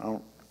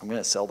going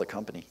to sell the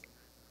company.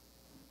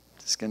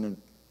 Just going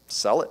to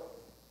sell it.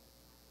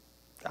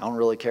 I don't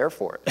really care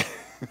for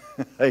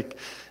it.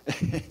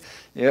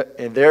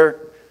 And they're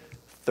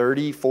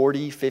 30,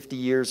 40, 50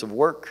 years of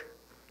work.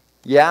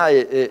 Yeah,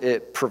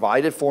 it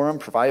provided for them,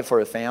 provided for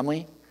a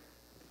family.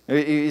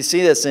 You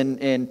see this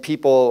in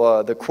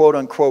people, the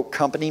quote-unquote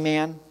company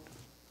man.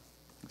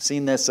 I've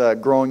seen this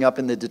growing up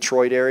in the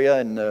Detroit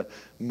area in the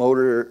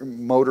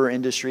motor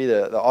industry,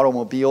 the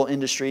automobile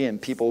industry, and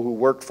people who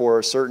worked for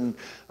a certain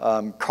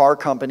car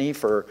company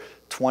for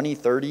 20,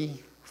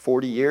 30,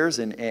 40 years,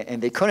 and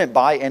they couldn't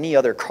buy any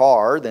other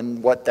car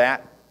than what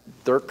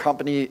their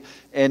company,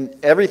 and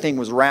everything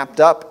was wrapped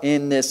up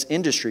in this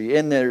industry,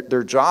 in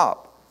their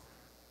job.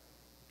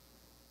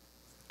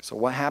 So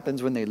what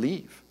happens when they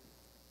leave?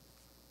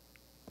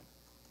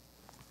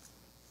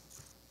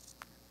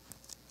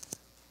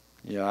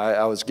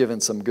 I was given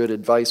some good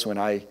advice when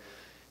I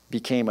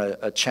became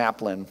a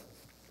chaplain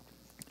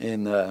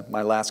in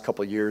my last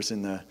couple of years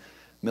in the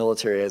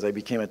military. As I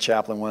became a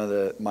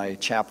chaplain, my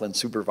chaplain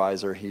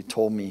supervisor, he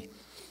told me,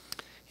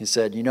 he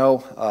said, he's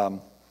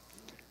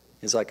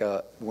like,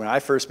 when I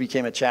first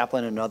became a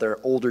chaplain, another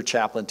older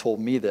chaplain told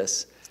me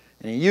this,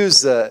 and he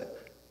used the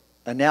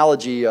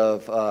analogy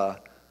of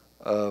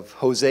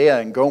Hosea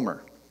and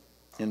Gomer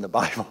in the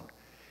Bible.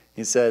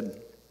 He said,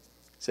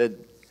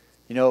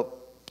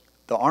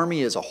 the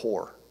army is a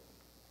whore.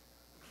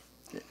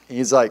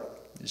 He's like,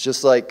 it's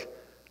just like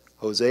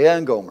Hosea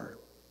and Gomer.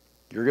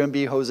 You're going to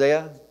be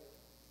Hosea,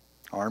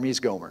 army's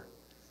Gomer.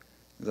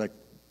 He's like,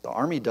 the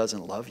army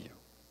doesn't love you.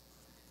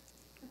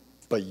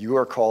 But you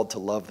are called to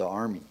love the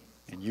army.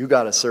 And you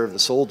got to serve the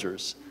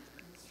soldiers.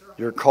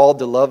 You're called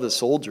to love the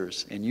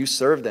soldiers. And you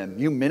serve them.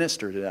 You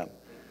minister to them.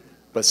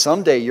 But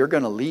someday you're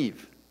going to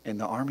leave. And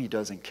the army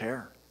doesn't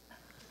care.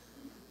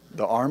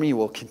 The army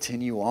will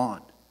continue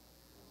on.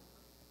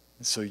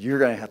 So you're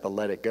going to have to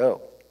let it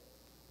go.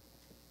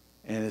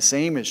 And the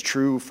same is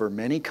true for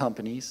many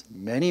companies,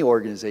 many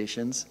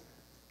organizations.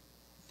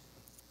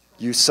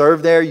 You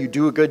serve there, you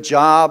do a good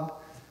job,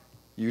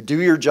 you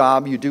do your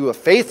job, you do a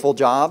faithful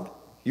job,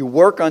 you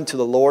work unto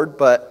the Lord,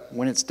 but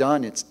when it's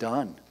done, it's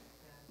done.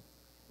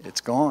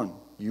 It's gone.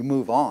 You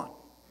move on.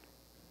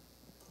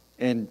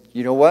 And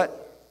you know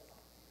what?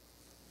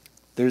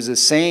 There's the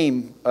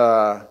same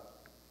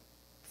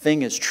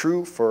thing is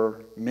true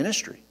for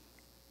ministry.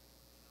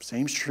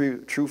 Same's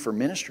true for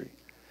ministry.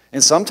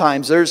 And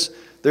sometimes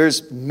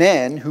there's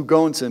men who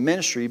go into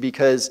ministry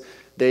because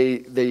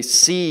they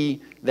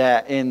see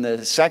that in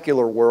the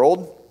secular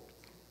world,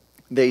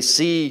 they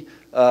see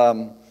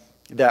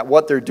that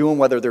what they're doing,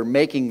 whether they're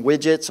making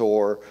widgets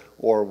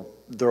or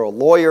they're a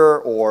lawyer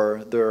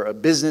or they're a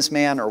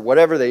businessman or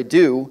whatever they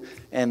do,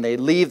 and they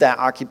leave that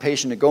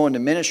occupation to go into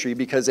ministry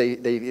because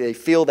they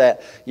feel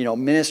that,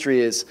 ministry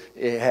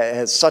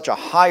has such a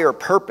higher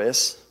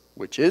purpose,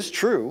 which is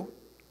true,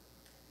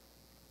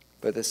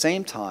 but at the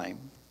same time,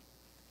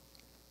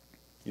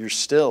 you're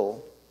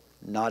still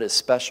not as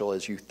special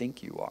as you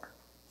think you are.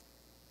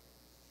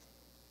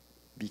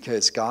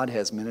 Because God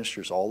has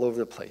ministers all over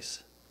the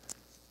place.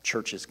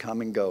 Churches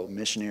come and go,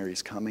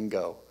 missionaries come and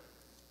go,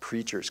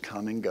 preachers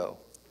come and go.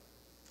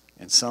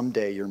 And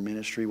someday your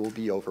ministry will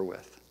be over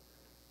with.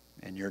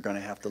 And you're going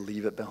to have to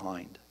leave it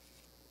behind.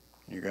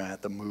 You're going to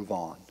have to move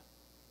on.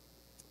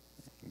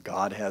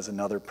 God has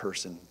another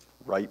person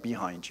right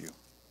behind you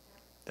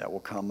that will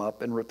come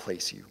up and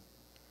replace you.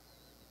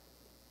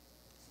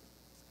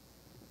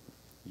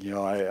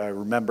 I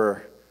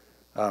remember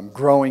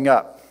growing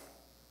up,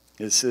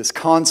 this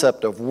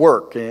concept of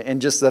work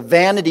and just the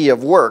vanity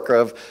of work,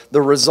 of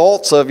the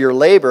results of your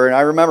labor. And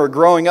I remember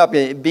growing up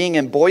being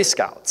in Boy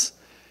Scouts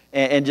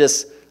and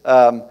just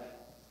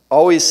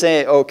always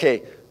saying,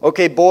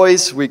 okay,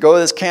 boys, we go to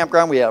this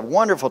campground. We have a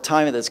wonderful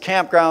time at this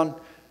campground.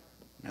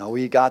 Now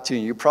we got to,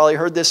 you probably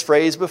heard this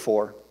phrase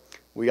before,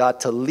 we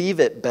got to leave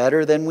it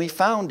better than we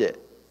found it.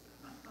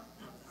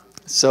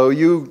 So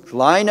you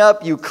line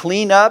up, you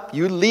clean up,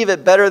 you leave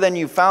it better than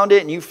you found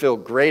it, and you feel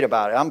great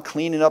about it. I'm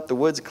cleaning up the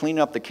woods,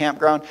 cleaning up the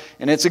campground,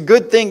 and it's a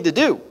good thing to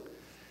do.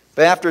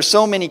 But after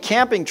so many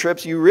camping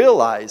trips, you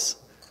realize,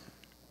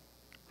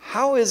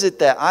 how is it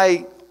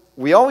that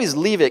we always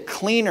leave it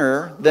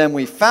cleaner than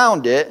we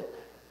found it,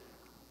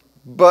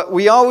 but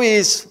we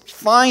always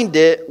find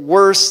it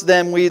worse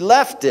than we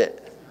left it?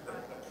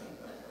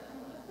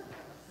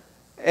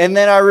 And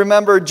then I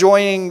remember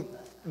joining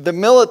the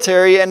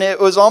military, and it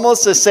was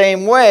almost the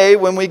same way.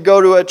 When we go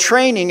to a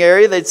training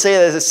area, they'd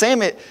say the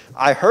same.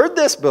 I heard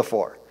this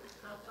before.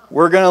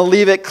 We're going to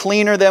leave it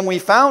cleaner than we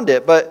found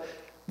it. But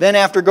then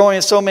after going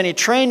to so many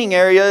training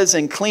areas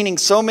and cleaning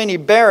so many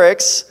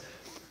barracks,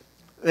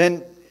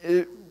 then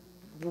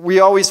we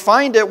always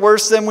find it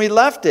worse than we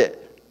left it.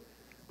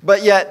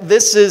 But yet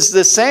this is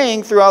the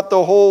saying throughout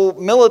the whole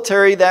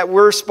military, that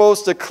we're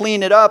supposed to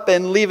clean it up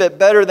and leave it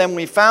better than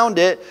we found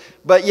it.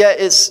 But yet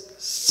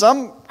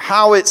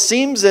somehow it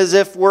seems as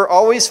if we're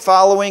always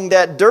following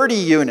that dirty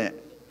unit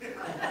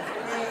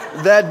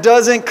that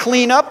doesn't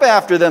clean up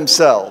after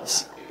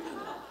themselves.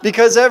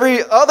 Because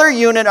every other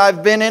unit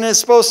I've been in is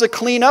supposed to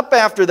clean up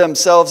after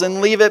themselves and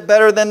leave it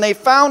better than they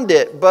found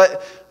it.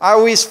 But I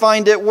always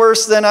find it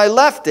worse than I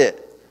left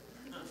it.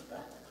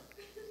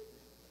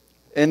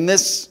 And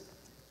this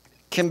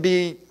can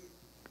be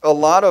a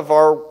lot of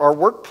our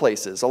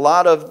workplaces, a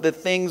lot of the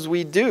things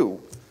we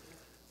do.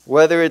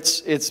 Whether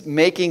it's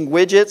making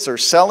widgets or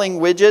selling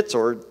widgets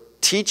or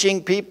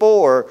teaching people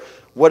or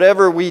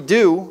whatever we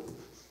do,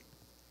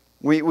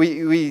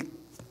 we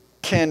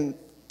can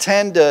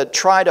tend to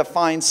try to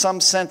find some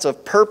sense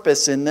of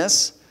purpose in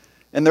this.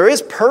 And there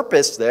is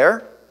purpose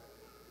there,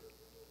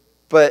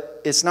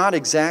 but it's not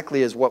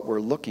exactly as what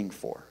we're looking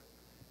for,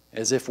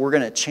 as if we're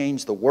going to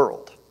change the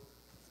world.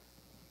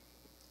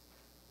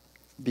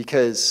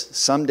 Because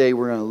someday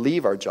we're going to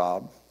leave our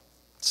job,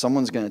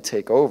 someone's going to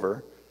take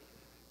over,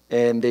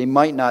 and they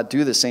might not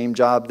do the same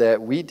job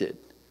that we did.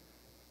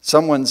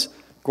 Someone's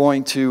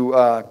going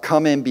to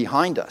come in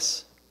behind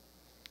us.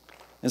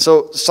 And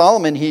so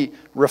Solomon, he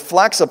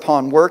reflects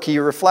upon work. He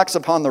reflects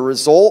upon the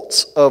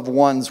results of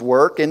one's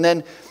work. And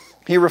then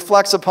he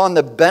reflects upon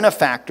the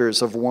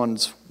benefactors of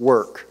one's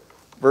work.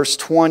 Verse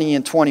 20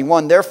 and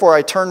 21, "Therefore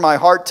I turn my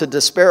heart to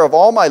despair of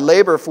all my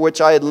labor for which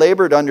I had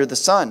labored under the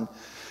sun.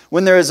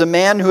 When there is a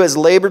man who has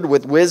labored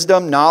with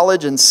wisdom,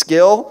 knowledge, and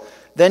skill,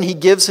 then he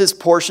gives his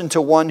portion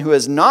to one who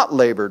has not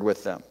labored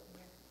with them.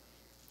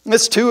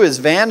 This too is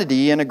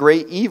vanity and a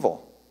great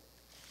evil."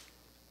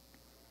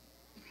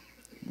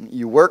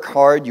 You work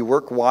hard, you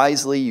work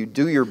wisely, you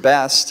do your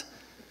best,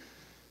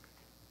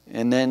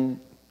 and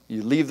then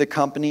you leave the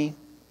company,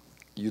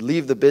 you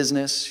leave the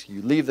business,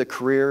 you leave the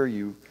career,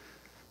 you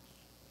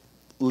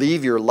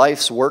leave your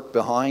life's work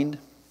behind,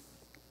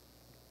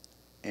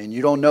 and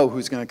you don't know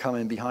who's going to come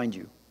in behind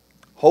you.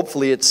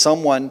 Hopefully it's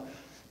someone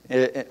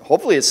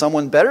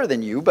better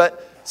than you,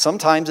 but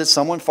sometimes it's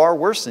someone far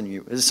worse than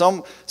you.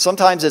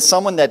 Sometimes it's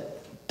someone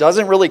that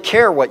doesn't really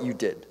care what you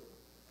did.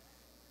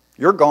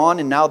 You're gone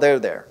and now they're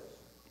there.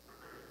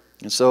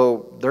 And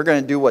so they're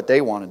going to do what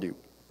they want to do.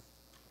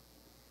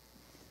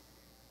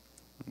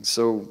 And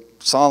so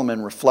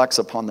Solomon reflects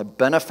upon the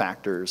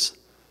benefactors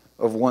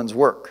of one's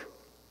work.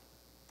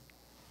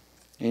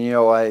 And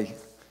I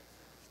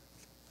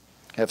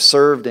have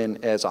served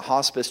as a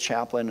hospice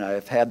chaplain.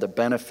 I've had the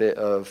benefit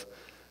of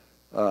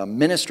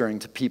ministering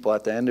to people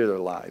at the end of their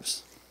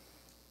lives.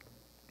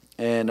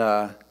 And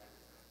I've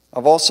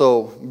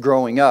also,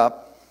 growing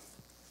up,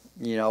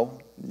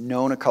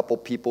 known a couple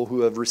people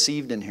who have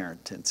received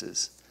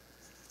inheritances.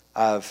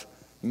 I've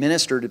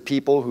ministered to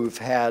people who've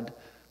had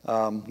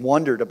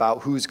wondered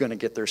about who's going to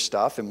get their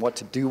stuff and what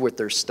to do with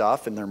their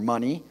stuff and their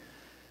money.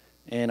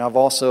 And I've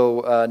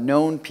also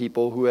known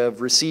people who have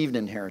received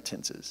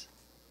inheritances.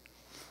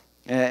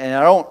 And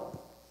I don't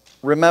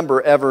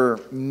remember ever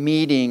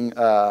meeting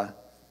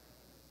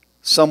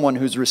someone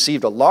who's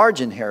received a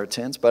large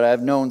inheritance, but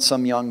I've known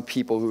some young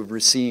people who've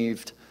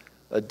received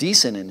a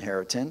decent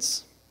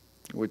inheritance,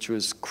 which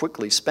was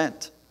quickly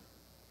spent.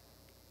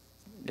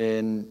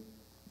 And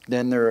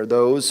then there are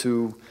those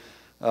who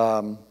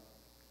have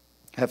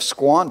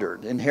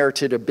squandered,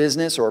 inherited a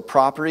business or a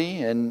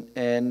property,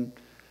 and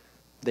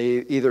they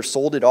either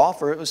sold it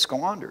off or it was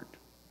squandered.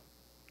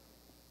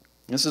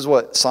 This is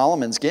what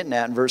Solomon's getting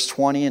at in verse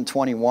 20 and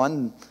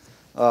 21.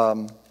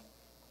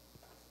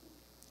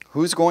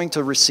 Who's going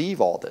to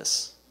receive all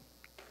this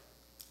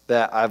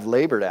that I've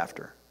labored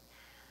after?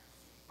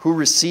 Who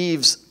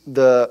receives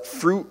the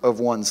fruit of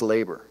one's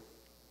labor?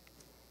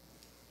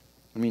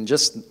 I mean,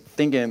 just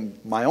thinking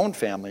my own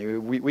family,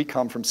 we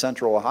come from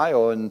Central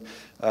Ohio, and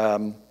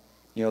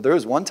there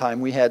was one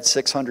time we had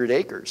 600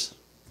 acres.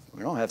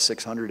 We don't have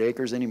 600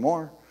 acres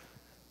anymore.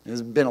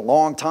 It's been a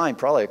long time,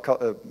 probably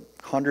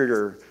 100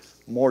 or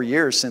more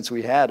years since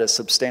we had a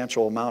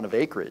substantial amount of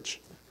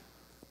acreage.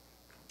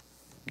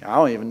 I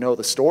don't even know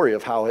the story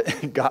of how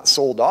it got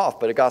sold off,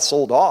 but it got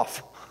sold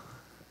off.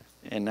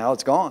 And now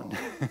it's gone.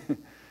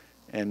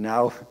 And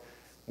now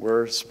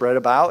we're spread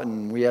about,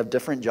 and we have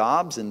different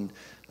jobs and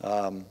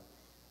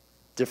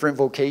different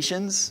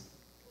vocations,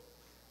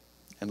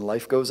 and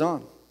life goes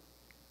on.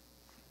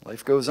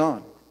 Life goes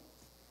on.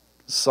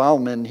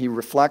 Solomon, he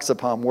reflects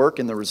upon work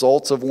and the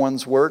results of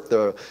one's work,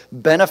 the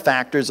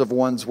benefactors of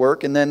one's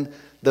work, and then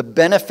the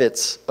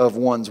benefits of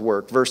one's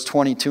work. Verse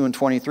 22 and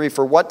 23,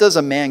 for what does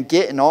a man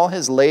get in all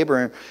his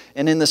labor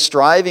and in the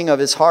striving of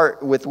his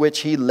heart with which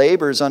he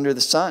labors under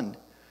the sun?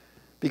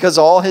 Because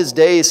all his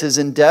days his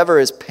endeavor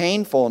is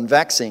painful and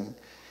vexing.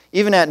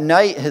 Even at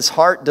night his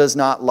heart does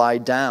not lie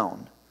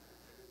down.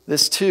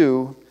 This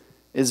too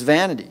is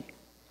vanity.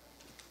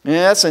 In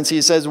essence,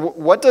 he says,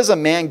 what does a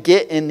man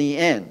get in the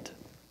end?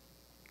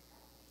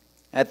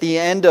 At the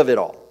end of it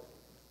all.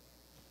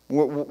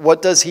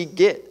 What does he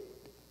get?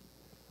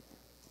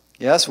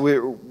 Yes,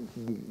 we're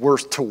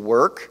to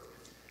work,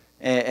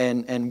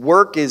 and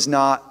work is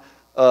not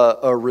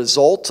a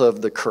result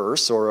of the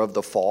curse or of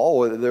the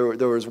fall.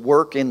 There was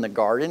work in the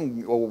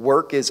garden.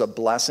 Work is a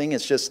blessing.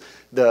 It's just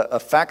the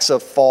effects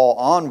of fall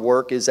on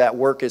work is that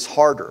work is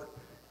harder.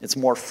 It's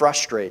more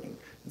frustrating.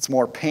 It's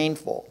more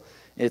painful.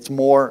 It's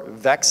more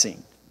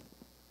vexing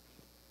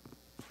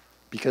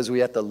because we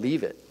have to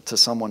leave it to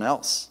someone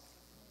else.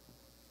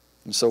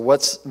 And so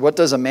what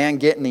does a man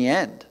get in the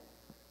end?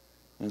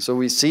 And so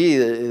we see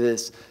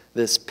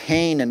this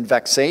pain and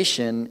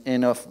vexation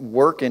in a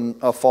work in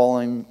a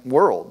fallen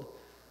world.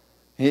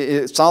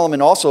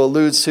 Solomon also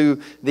alludes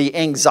to the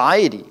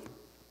anxiety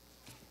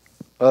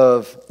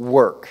of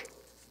work.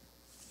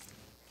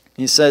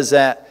 He says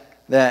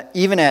that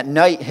even at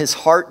night his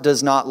heart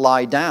does not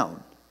lie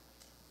down.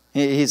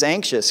 He's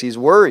anxious, he's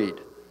worried.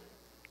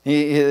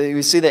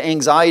 We see the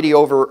anxiety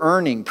over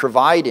earning,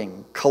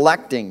 providing,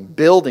 collecting,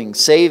 building,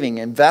 saving,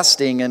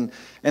 investing, and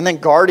then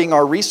guarding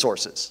our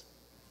resources.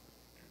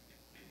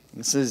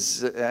 This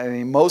is,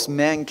 most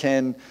men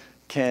can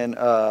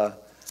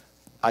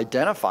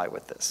identify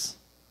with this.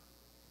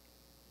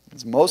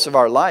 It's most of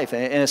our life,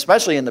 and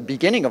especially in the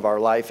beginning of our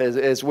life,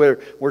 as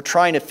we're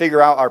trying to figure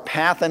out our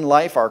path in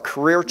life, our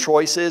career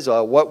choices,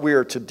 what we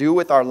are to do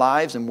with our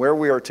lives, and where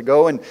we are to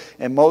go. And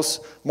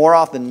more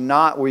often than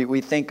not, we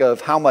think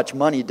of how much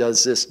money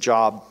does this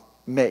job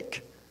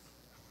make,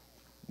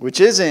 which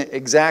isn't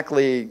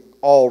exactly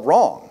all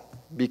wrong,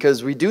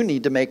 because we do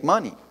need to make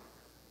money.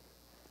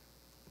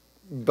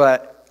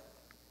 But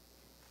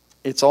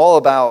it's all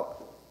about,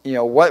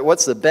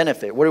 what's the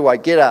benefit? What do I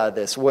get out of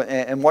this?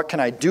 And what can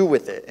I do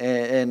with it?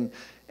 And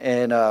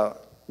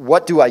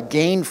what do I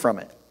gain from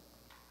it?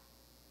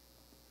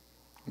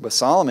 But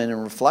Solomon,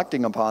 in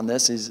reflecting upon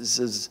this, he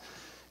says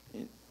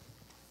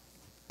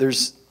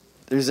there's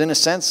in a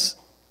sense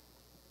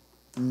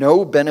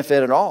no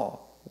benefit at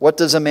all. What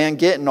does a man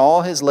get in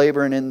all his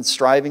labor and in the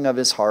striving of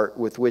his heart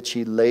with which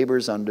he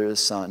labors under the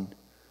sun?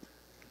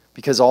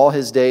 Because all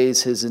his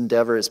days his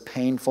endeavor is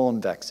painful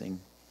and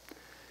vexing.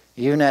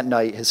 Even at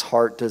night his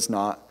heart does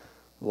not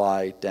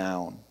lie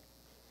down.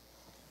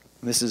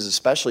 And this is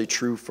especially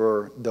true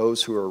for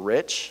those who are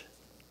rich,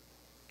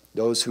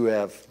 those who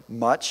have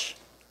much.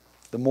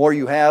 The more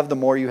you have, the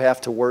more you have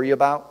to worry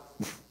about,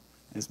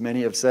 as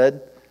many have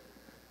said.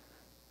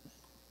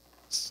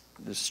 This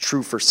is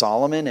true for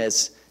Solomon,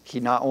 as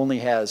he not only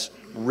has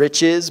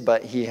riches,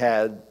 but he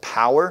had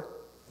power,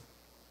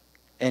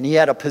 and he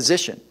had a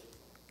position.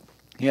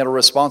 He had a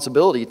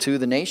responsibility to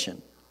the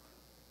nation.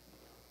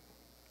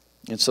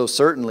 And so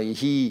certainly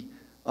he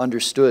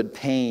understood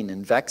pain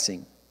and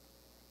vexing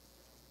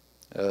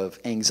of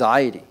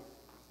anxiety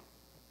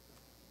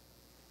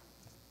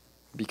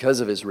because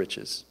of his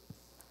riches.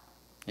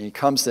 And he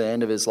comes to the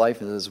end of his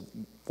life and says,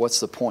 what's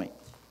the point?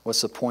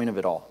 What's the point of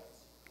it all?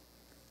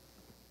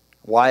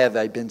 Why have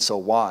I been so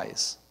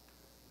wise?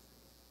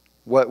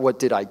 What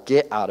did I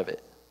get out of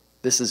it?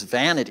 This is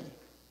vanity.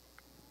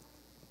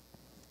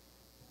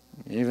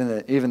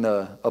 Even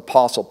the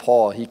Apostle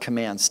Paul, he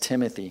commands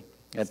Timothy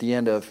at the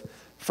end of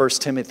 1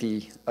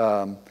 Timothy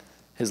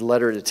his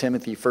letter to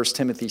Timothy, 1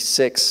 Timothy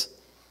 6,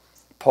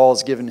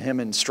 Paul's given him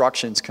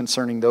instructions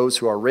concerning those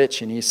who are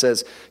rich. And he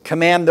says,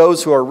 "Command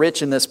those who are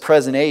rich in this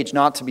present age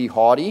not to be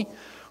haughty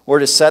or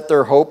to set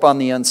their hope on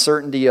the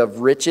uncertainty of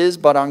riches,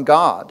 but on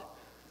God,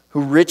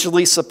 who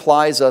richly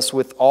supplies us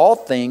with all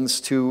things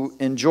to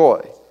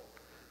enjoy.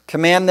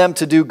 Command them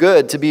to do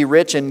good, to be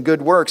rich in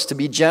good works, to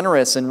be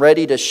generous and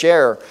ready to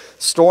share,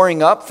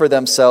 storing up for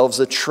themselves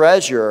a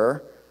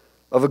treasure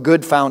of a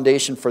good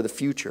foundation for the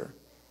future,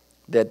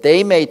 that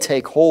they may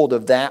take hold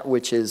of that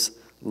which is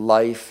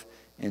life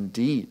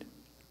indeed."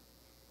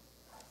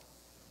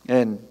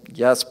 And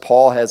yes,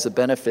 Paul has the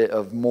benefit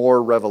of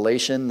more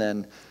revelation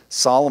than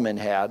Solomon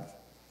had,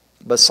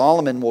 but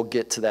Solomon will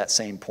get to that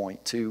same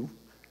point too,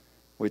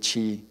 which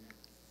he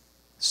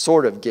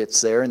sort of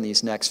gets there in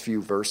these next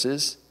few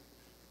verses,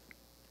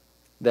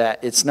 that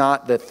it's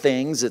not the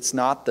things, it's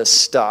not the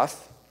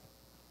stuff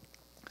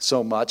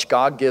so much.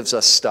 God gives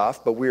us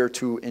stuff, but we are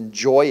to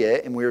enjoy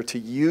it and we are to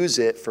use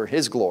it for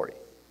his glory.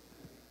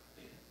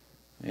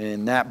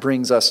 And that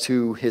brings us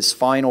to his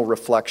final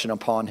reflection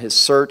upon his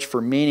search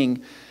for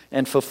meaning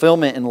and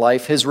fulfillment in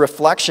life, his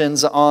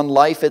reflections on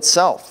life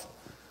itself.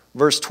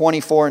 Verse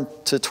 24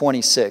 to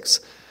 26.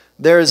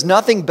 "There is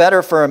nothing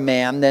better for a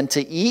man than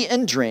to eat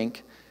and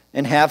drink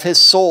and have his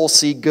soul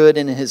see good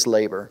in his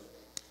labor.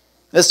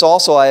 This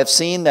also I have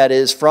seen that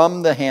is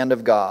from the hand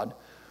of God.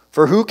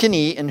 For who can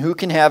eat and who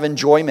can have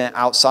enjoyment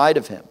outside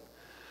of him?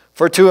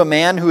 For to a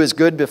man who is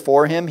good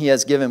before him, he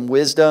has given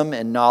wisdom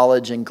and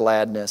knowledge and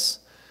gladness.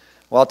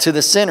 While to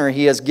the sinner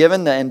he has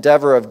given the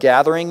endeavor of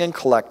gathering and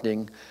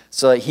collecting,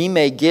 so that he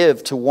may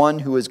give to one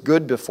who is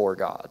good before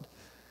God.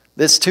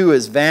 This too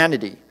is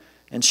vanity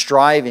and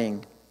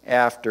striving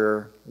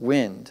after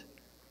wind."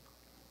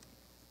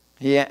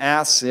 He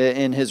asks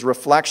in his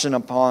reflection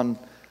upon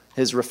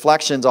his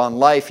reflections on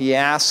life, he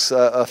asks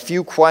a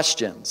few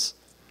questions.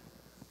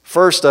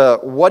 First,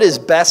 what is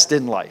best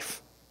in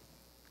life?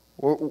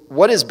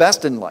 What is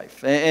best in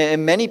life?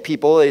 And many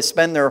people, they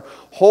spend their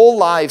whole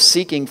lives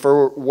seeking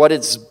for what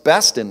is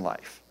best in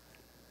life.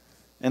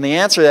 And the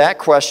answer to that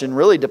question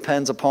really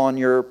depends upon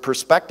your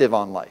perspective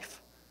on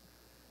life,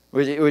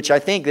 which I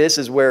think this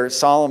is where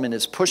Solomon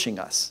is pushing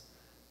us.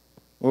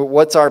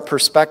 What's our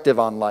perspective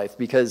on life?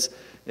 Because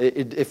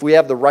if we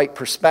have the right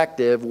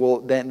perspective,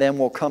 then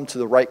we'll come to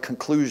the right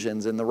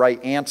conclusions and the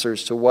right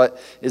answers to what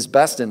is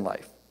best in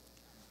life.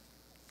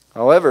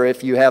 However,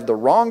 if you have the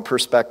wrong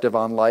perspective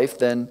on life,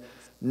 then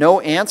no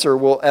answer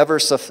will ever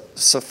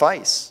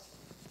suffice,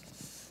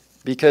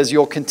 because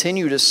you'll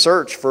continue to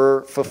search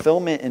for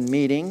fulfillment and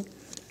meaning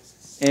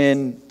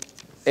in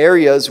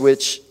areas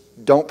which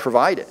don't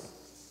provide it.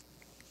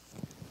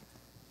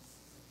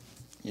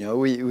 You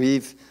know,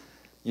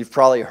 you've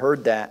probably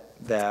heard that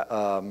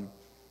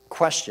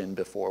question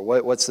before.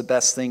 What's the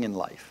best thing in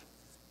life?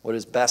 What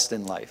is best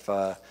in life?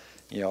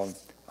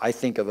 I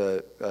think of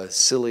a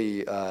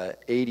silly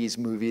 80s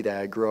movie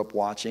that I grew up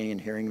watching and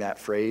hearing that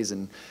phrase,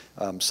 and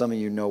some of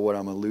you know what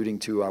I'm alluding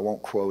to. I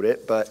won't quote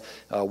it, but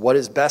what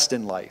is best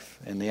in life?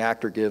 And the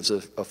actor gives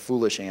a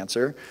foolish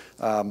answer.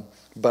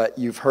 But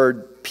you've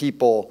heard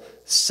people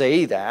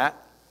say that.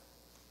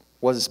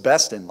 What is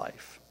best in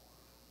life?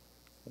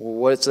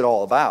 What's it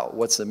all about?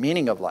 What's the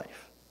meaning of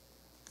life?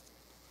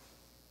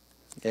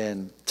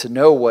 And to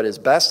know what is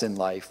best in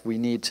life, we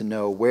need to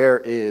know where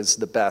is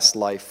the best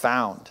life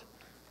found.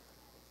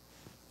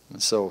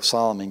 And so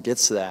Solomon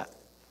gets to that.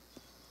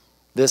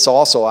 This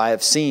also I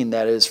have seen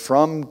that is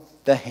from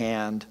the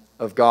hand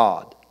of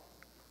God.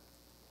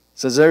 It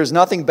says, "There is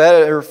nothing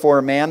better for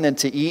a man than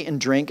to eat and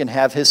drink and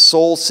have his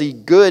soul see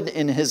good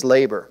in his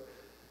labor."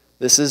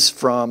 This is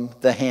from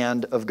the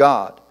hand of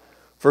God.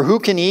 "For who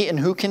can eat and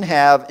who can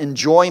have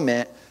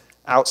enjoyment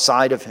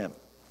outside of him?"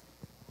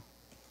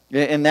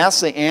 And that's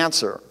the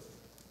answer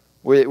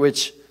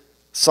which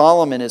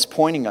Solomon is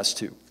pointing us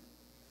to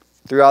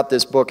throughout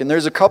this book. And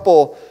there's a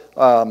couple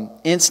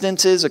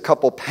instances, a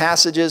couple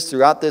passages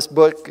throughout this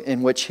book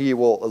in which he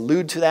will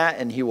allude to that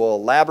and he will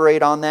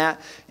elaborate on that.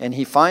 And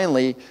he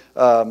finally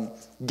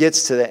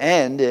gets to the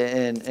end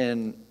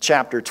in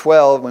chapter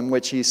 12, in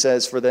which he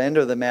says, "For the end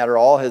of the matter,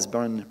 all has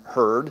been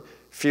heard.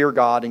 Fear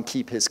God and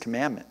keep his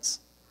commandments."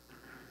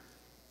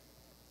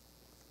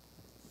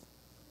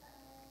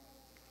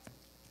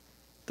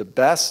 The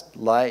best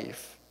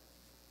life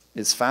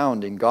is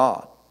found in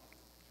God.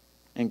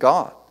 In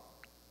God.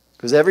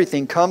 Because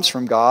everything comes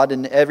from God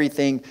and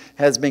everything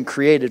has been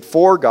created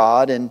for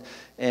God and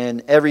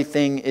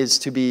everything is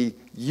to be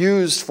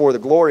used for the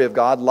glory of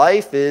God.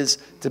 Life is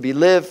to be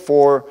lived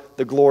for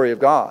the glory of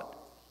God.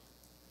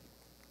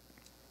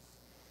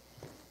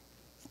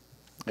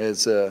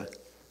 As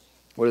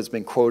what has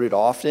been quoted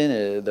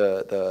often,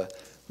 the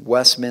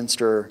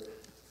Westminster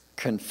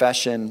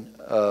Confession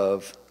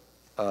of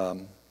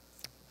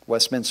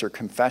Westminster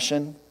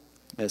Confession.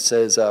 It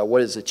says,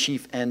 what is the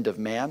chief end of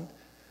man?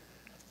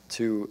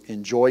 To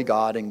enjoy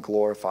God and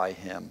glorify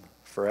him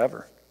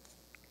forever.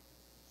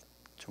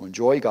 To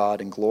enjoy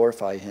God and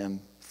glorify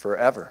him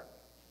forever.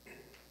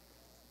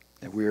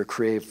 That we are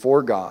created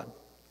for God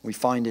We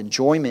find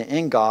enjoyment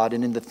in God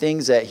and in the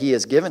things that He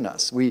has given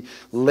us. We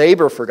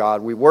labor for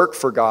God. We work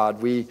for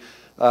God. We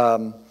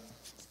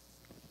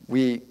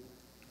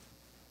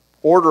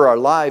order our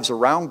lives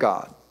around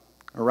God,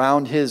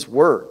 around His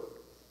Word.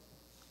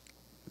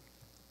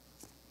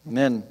 And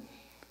then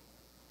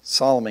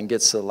Solomon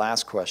gets to the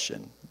last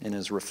question in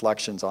his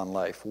reflections on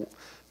life.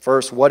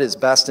 First, what is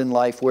best in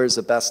life? Where is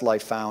the best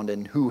life found?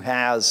 And who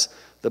has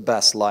the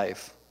best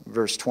life?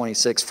 Verse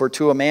 26, for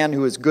to a man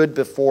who is good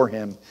before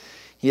him,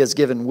 He has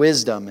given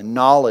wisdom and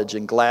knowledge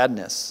and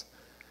gladness.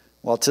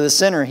 While to the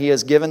sinner He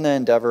has given the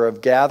endeavor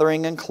of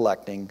gathering and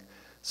collecting,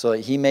 so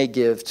that he may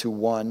give to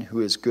one who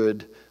is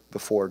good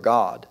before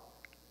God.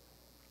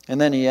 And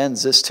then he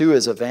ends, this too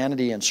is a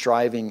vanity and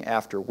striving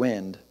after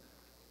wind.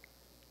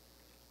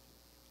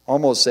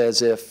 Almost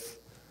as if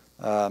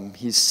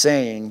he's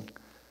saying,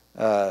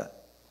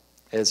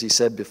 as he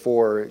said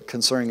before,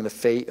 concerning the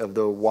fate of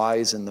the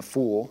wise and the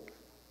fool,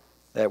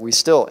 that we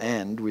still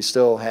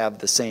have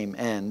the same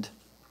end,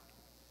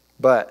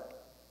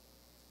 but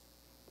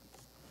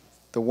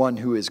the one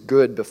who is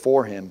good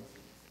before him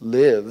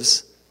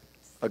lives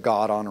a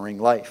God-honoring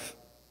life.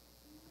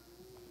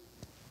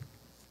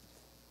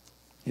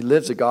 He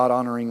lives a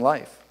God-honoring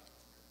life.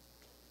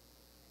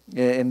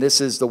 And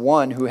this is the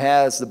one who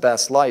has the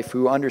best life,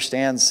 who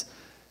understands,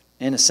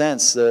 in a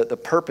sense, the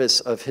purpose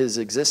of his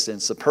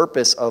existence. The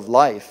purpose of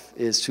life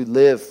is to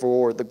live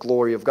for the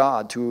glory of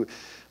God, to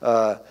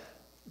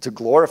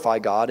glorify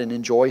God and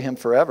enjoy Him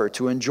forever,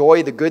 to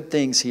enjoy the good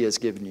things He has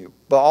given you,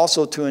 but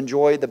also to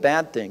enjoy the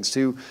bad things,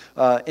 to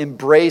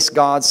embrace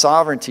God's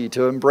sovereignty,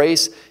 to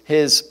embrace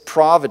His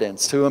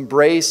providence, to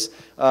embrace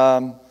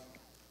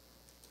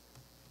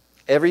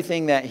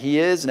everything that He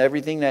is and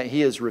everything that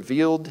He has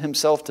revealed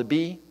Himself to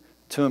be,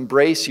 to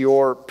embrace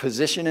your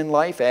position in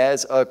life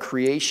as a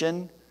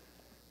creation,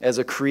 as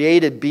a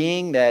created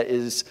being that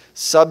is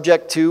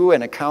subject to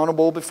and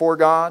accountable before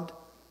God.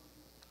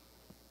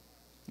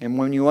 And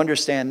when you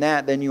understand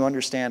that, then you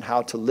understand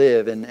how to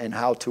live and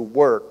how to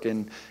work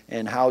and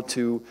how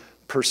to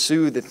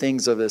pursue the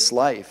things of this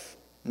life.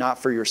 Not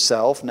for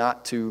yourself,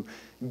 not to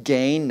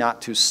gain,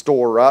 not to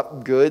store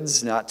up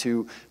goods, not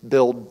to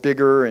build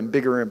bigger and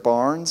bigger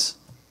barns,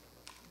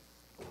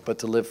 but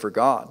to live for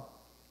God.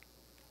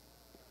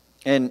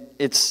 And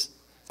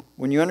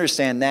when you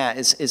understand that,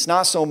 it's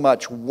not so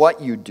much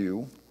what you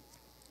do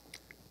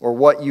or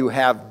what you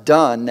have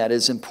done that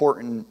is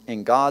important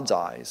in God's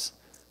eyes,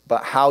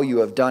 but how you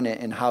have done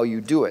it and how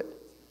you do it.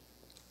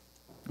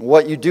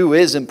 What you do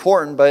is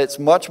important, but it's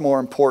much more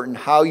important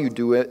how you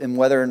do it and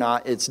whether or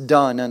not it's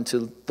done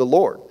unto the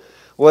Lord.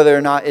 Whether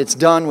or not it's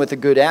done with a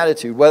good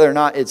attitude, whether or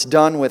not it's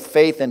done with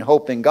faith and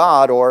hope in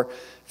God or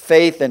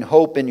faith and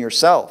hope in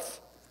yourself.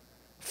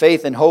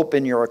 Faith and hope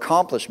in your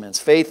accomplishments,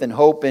 faith and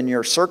hope in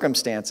your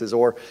circumstances,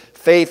 or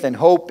faith and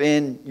hope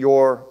in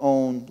your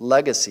own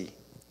legacy.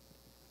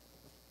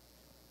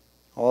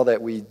 All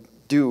that we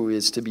do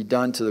is to be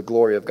done to the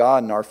glory of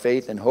God, and our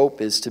faith and hope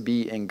is to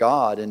be in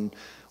God and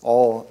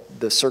all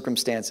the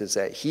circumstances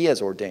that He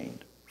has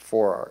ordained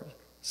for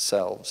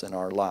ourselves and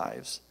our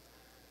lives.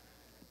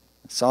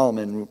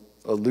 Solomon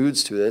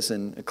alludes to this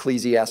in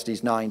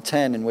Ecclesiastes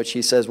 9:10, in which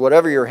he says,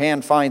 whatever your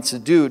hand finds to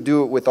do,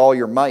 do it with all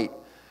your might.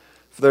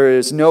 For there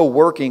is no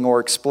working or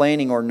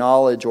explaining or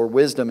knowledge or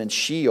wisdom in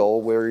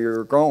Sheol where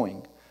you're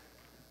going.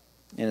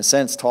 In a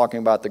sense, talking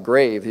about the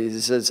grave. He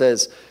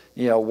says,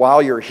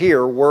 while you're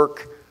here,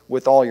 work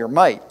with all your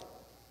might.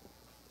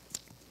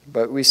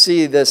 But we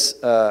see this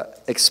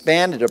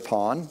expanded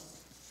upon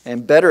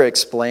and better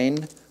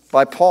explained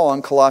by Paul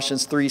in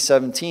Colossians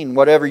 3:17.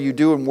 Whatever you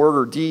do in word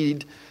or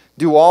deed,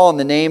 do all in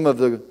the name of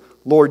the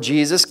Lord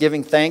Jesus,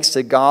 giving thanks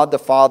to God the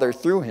Father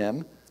through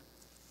Him.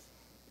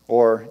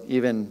 Or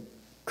even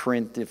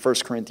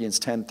 1 Corinthians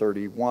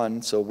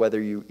 10:31, so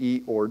whether you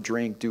eat or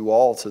drink, do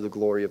all to the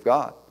glory of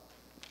God.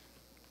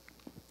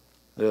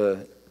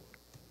 The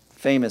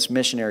famous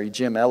missionary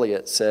Jim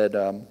Elliot said,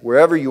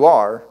 wherever you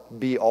are,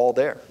 be all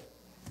there.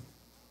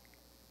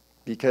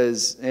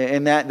 Because,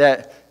 and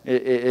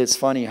it's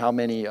funny how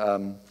many,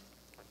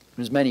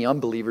 there's many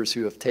unbelievers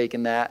who have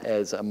taken that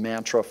as a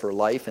mantra for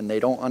life and they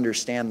don't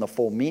understand the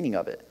full meaning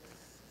of it.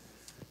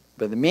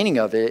 But the meaning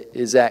of it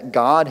is that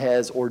God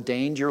has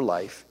ordained your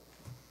life.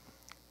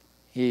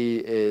 He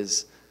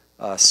is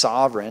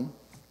sovereign.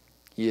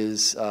 He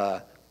is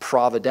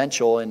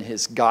providential in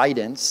His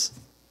guidance,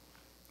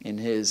 in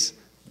His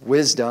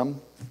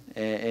wisdom,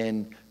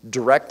 and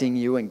directing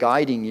you and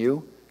guiding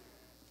you.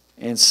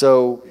 And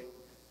so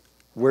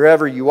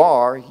wherever you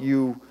are,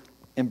 you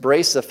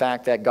embrace the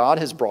fact that God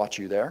has brought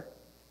you there.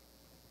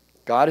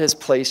 God has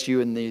placed you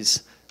in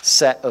these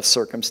set of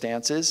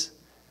circumstances,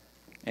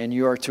 and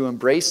you are to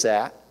embrace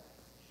that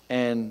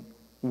and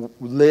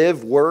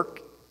live,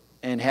 work,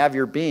 and have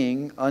your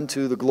being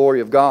unto the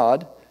glory of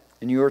God,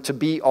 and you are to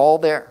be all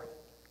there.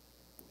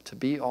 To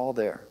be all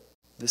there.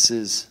 This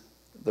is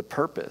the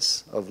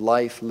purpose of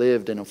life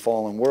lived in a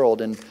fallen world,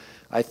 and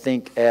I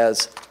think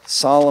as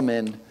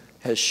Solomon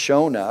has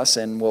shown us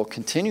and will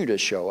continue to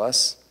show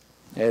us,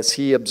 as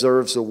he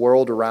observes the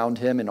world around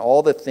him and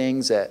all the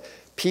things that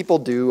people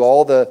do,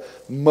 all the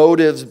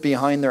motives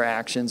behind their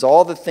actions,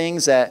 all the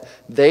things that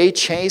they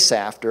chase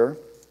after,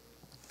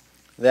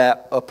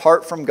 that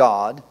apart from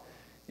God,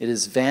 it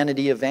is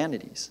vanity of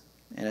vanities,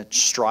 and it's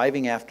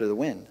striving after the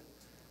wind.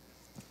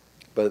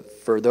 But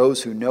for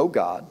those who know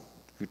God,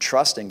 who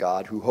trust in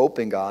God, who hope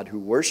in God, who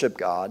worship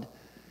God,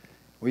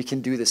 we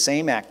can do the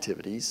same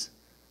activities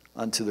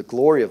unto the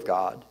glory of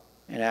God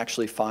and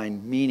actually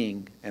find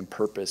meaning and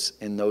purpose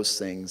in those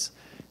things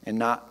and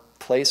not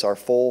place our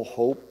full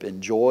hope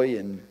and joy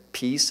and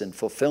peace and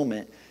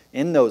fulfillment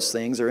in those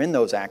things or in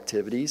those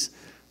activities,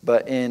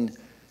 but in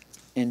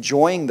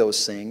enjoying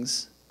those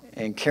things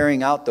and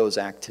carrying out those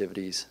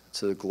activities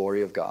to the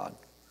glory of God.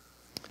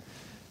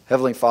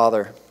 Heavenly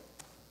Father,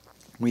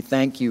 we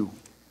thank you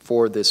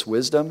for this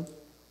wisdom.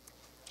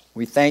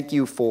 We thank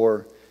you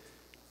for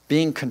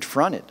being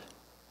confronted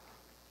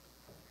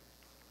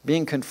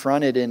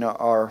in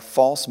our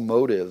false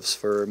motives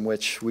for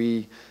which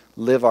we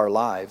live our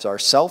lives, our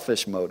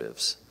selfish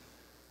motives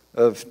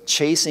of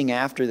chasing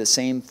after the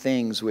same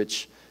things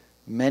which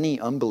many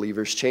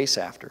unbelievers chase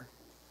after,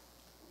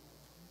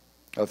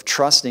 of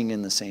trusting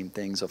in the same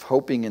things, of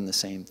hoping in the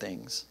same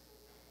things.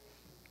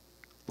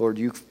 Lord,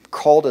 you've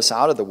called us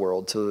out of the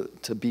world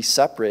to be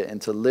separate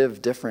and to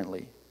live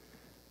differently.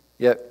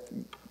 Yet,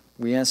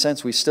 in a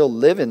sense, we still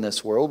live in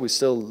this world. We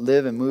still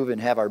live and move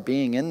and have our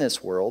being in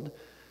this world,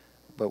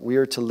 but we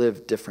are to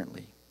live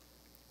differently.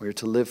 We are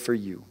to live for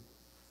you.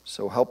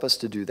 So help us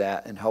to do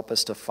that and help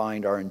us to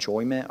find our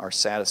enjoyment, our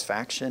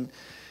satisfaction,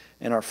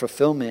 and our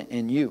fulfillment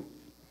in you.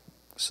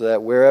 So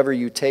that wherever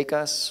you take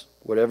us,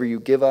 whatever you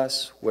give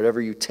us, whatever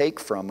you take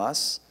from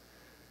us,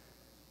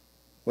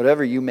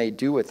 whatever you may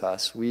do with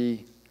us,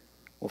 we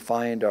will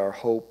find our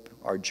hope,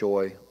 our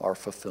joy, our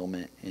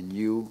fulfillment in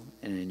you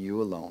and in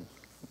you alone.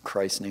 In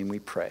Christ's name we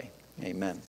pray. Amen.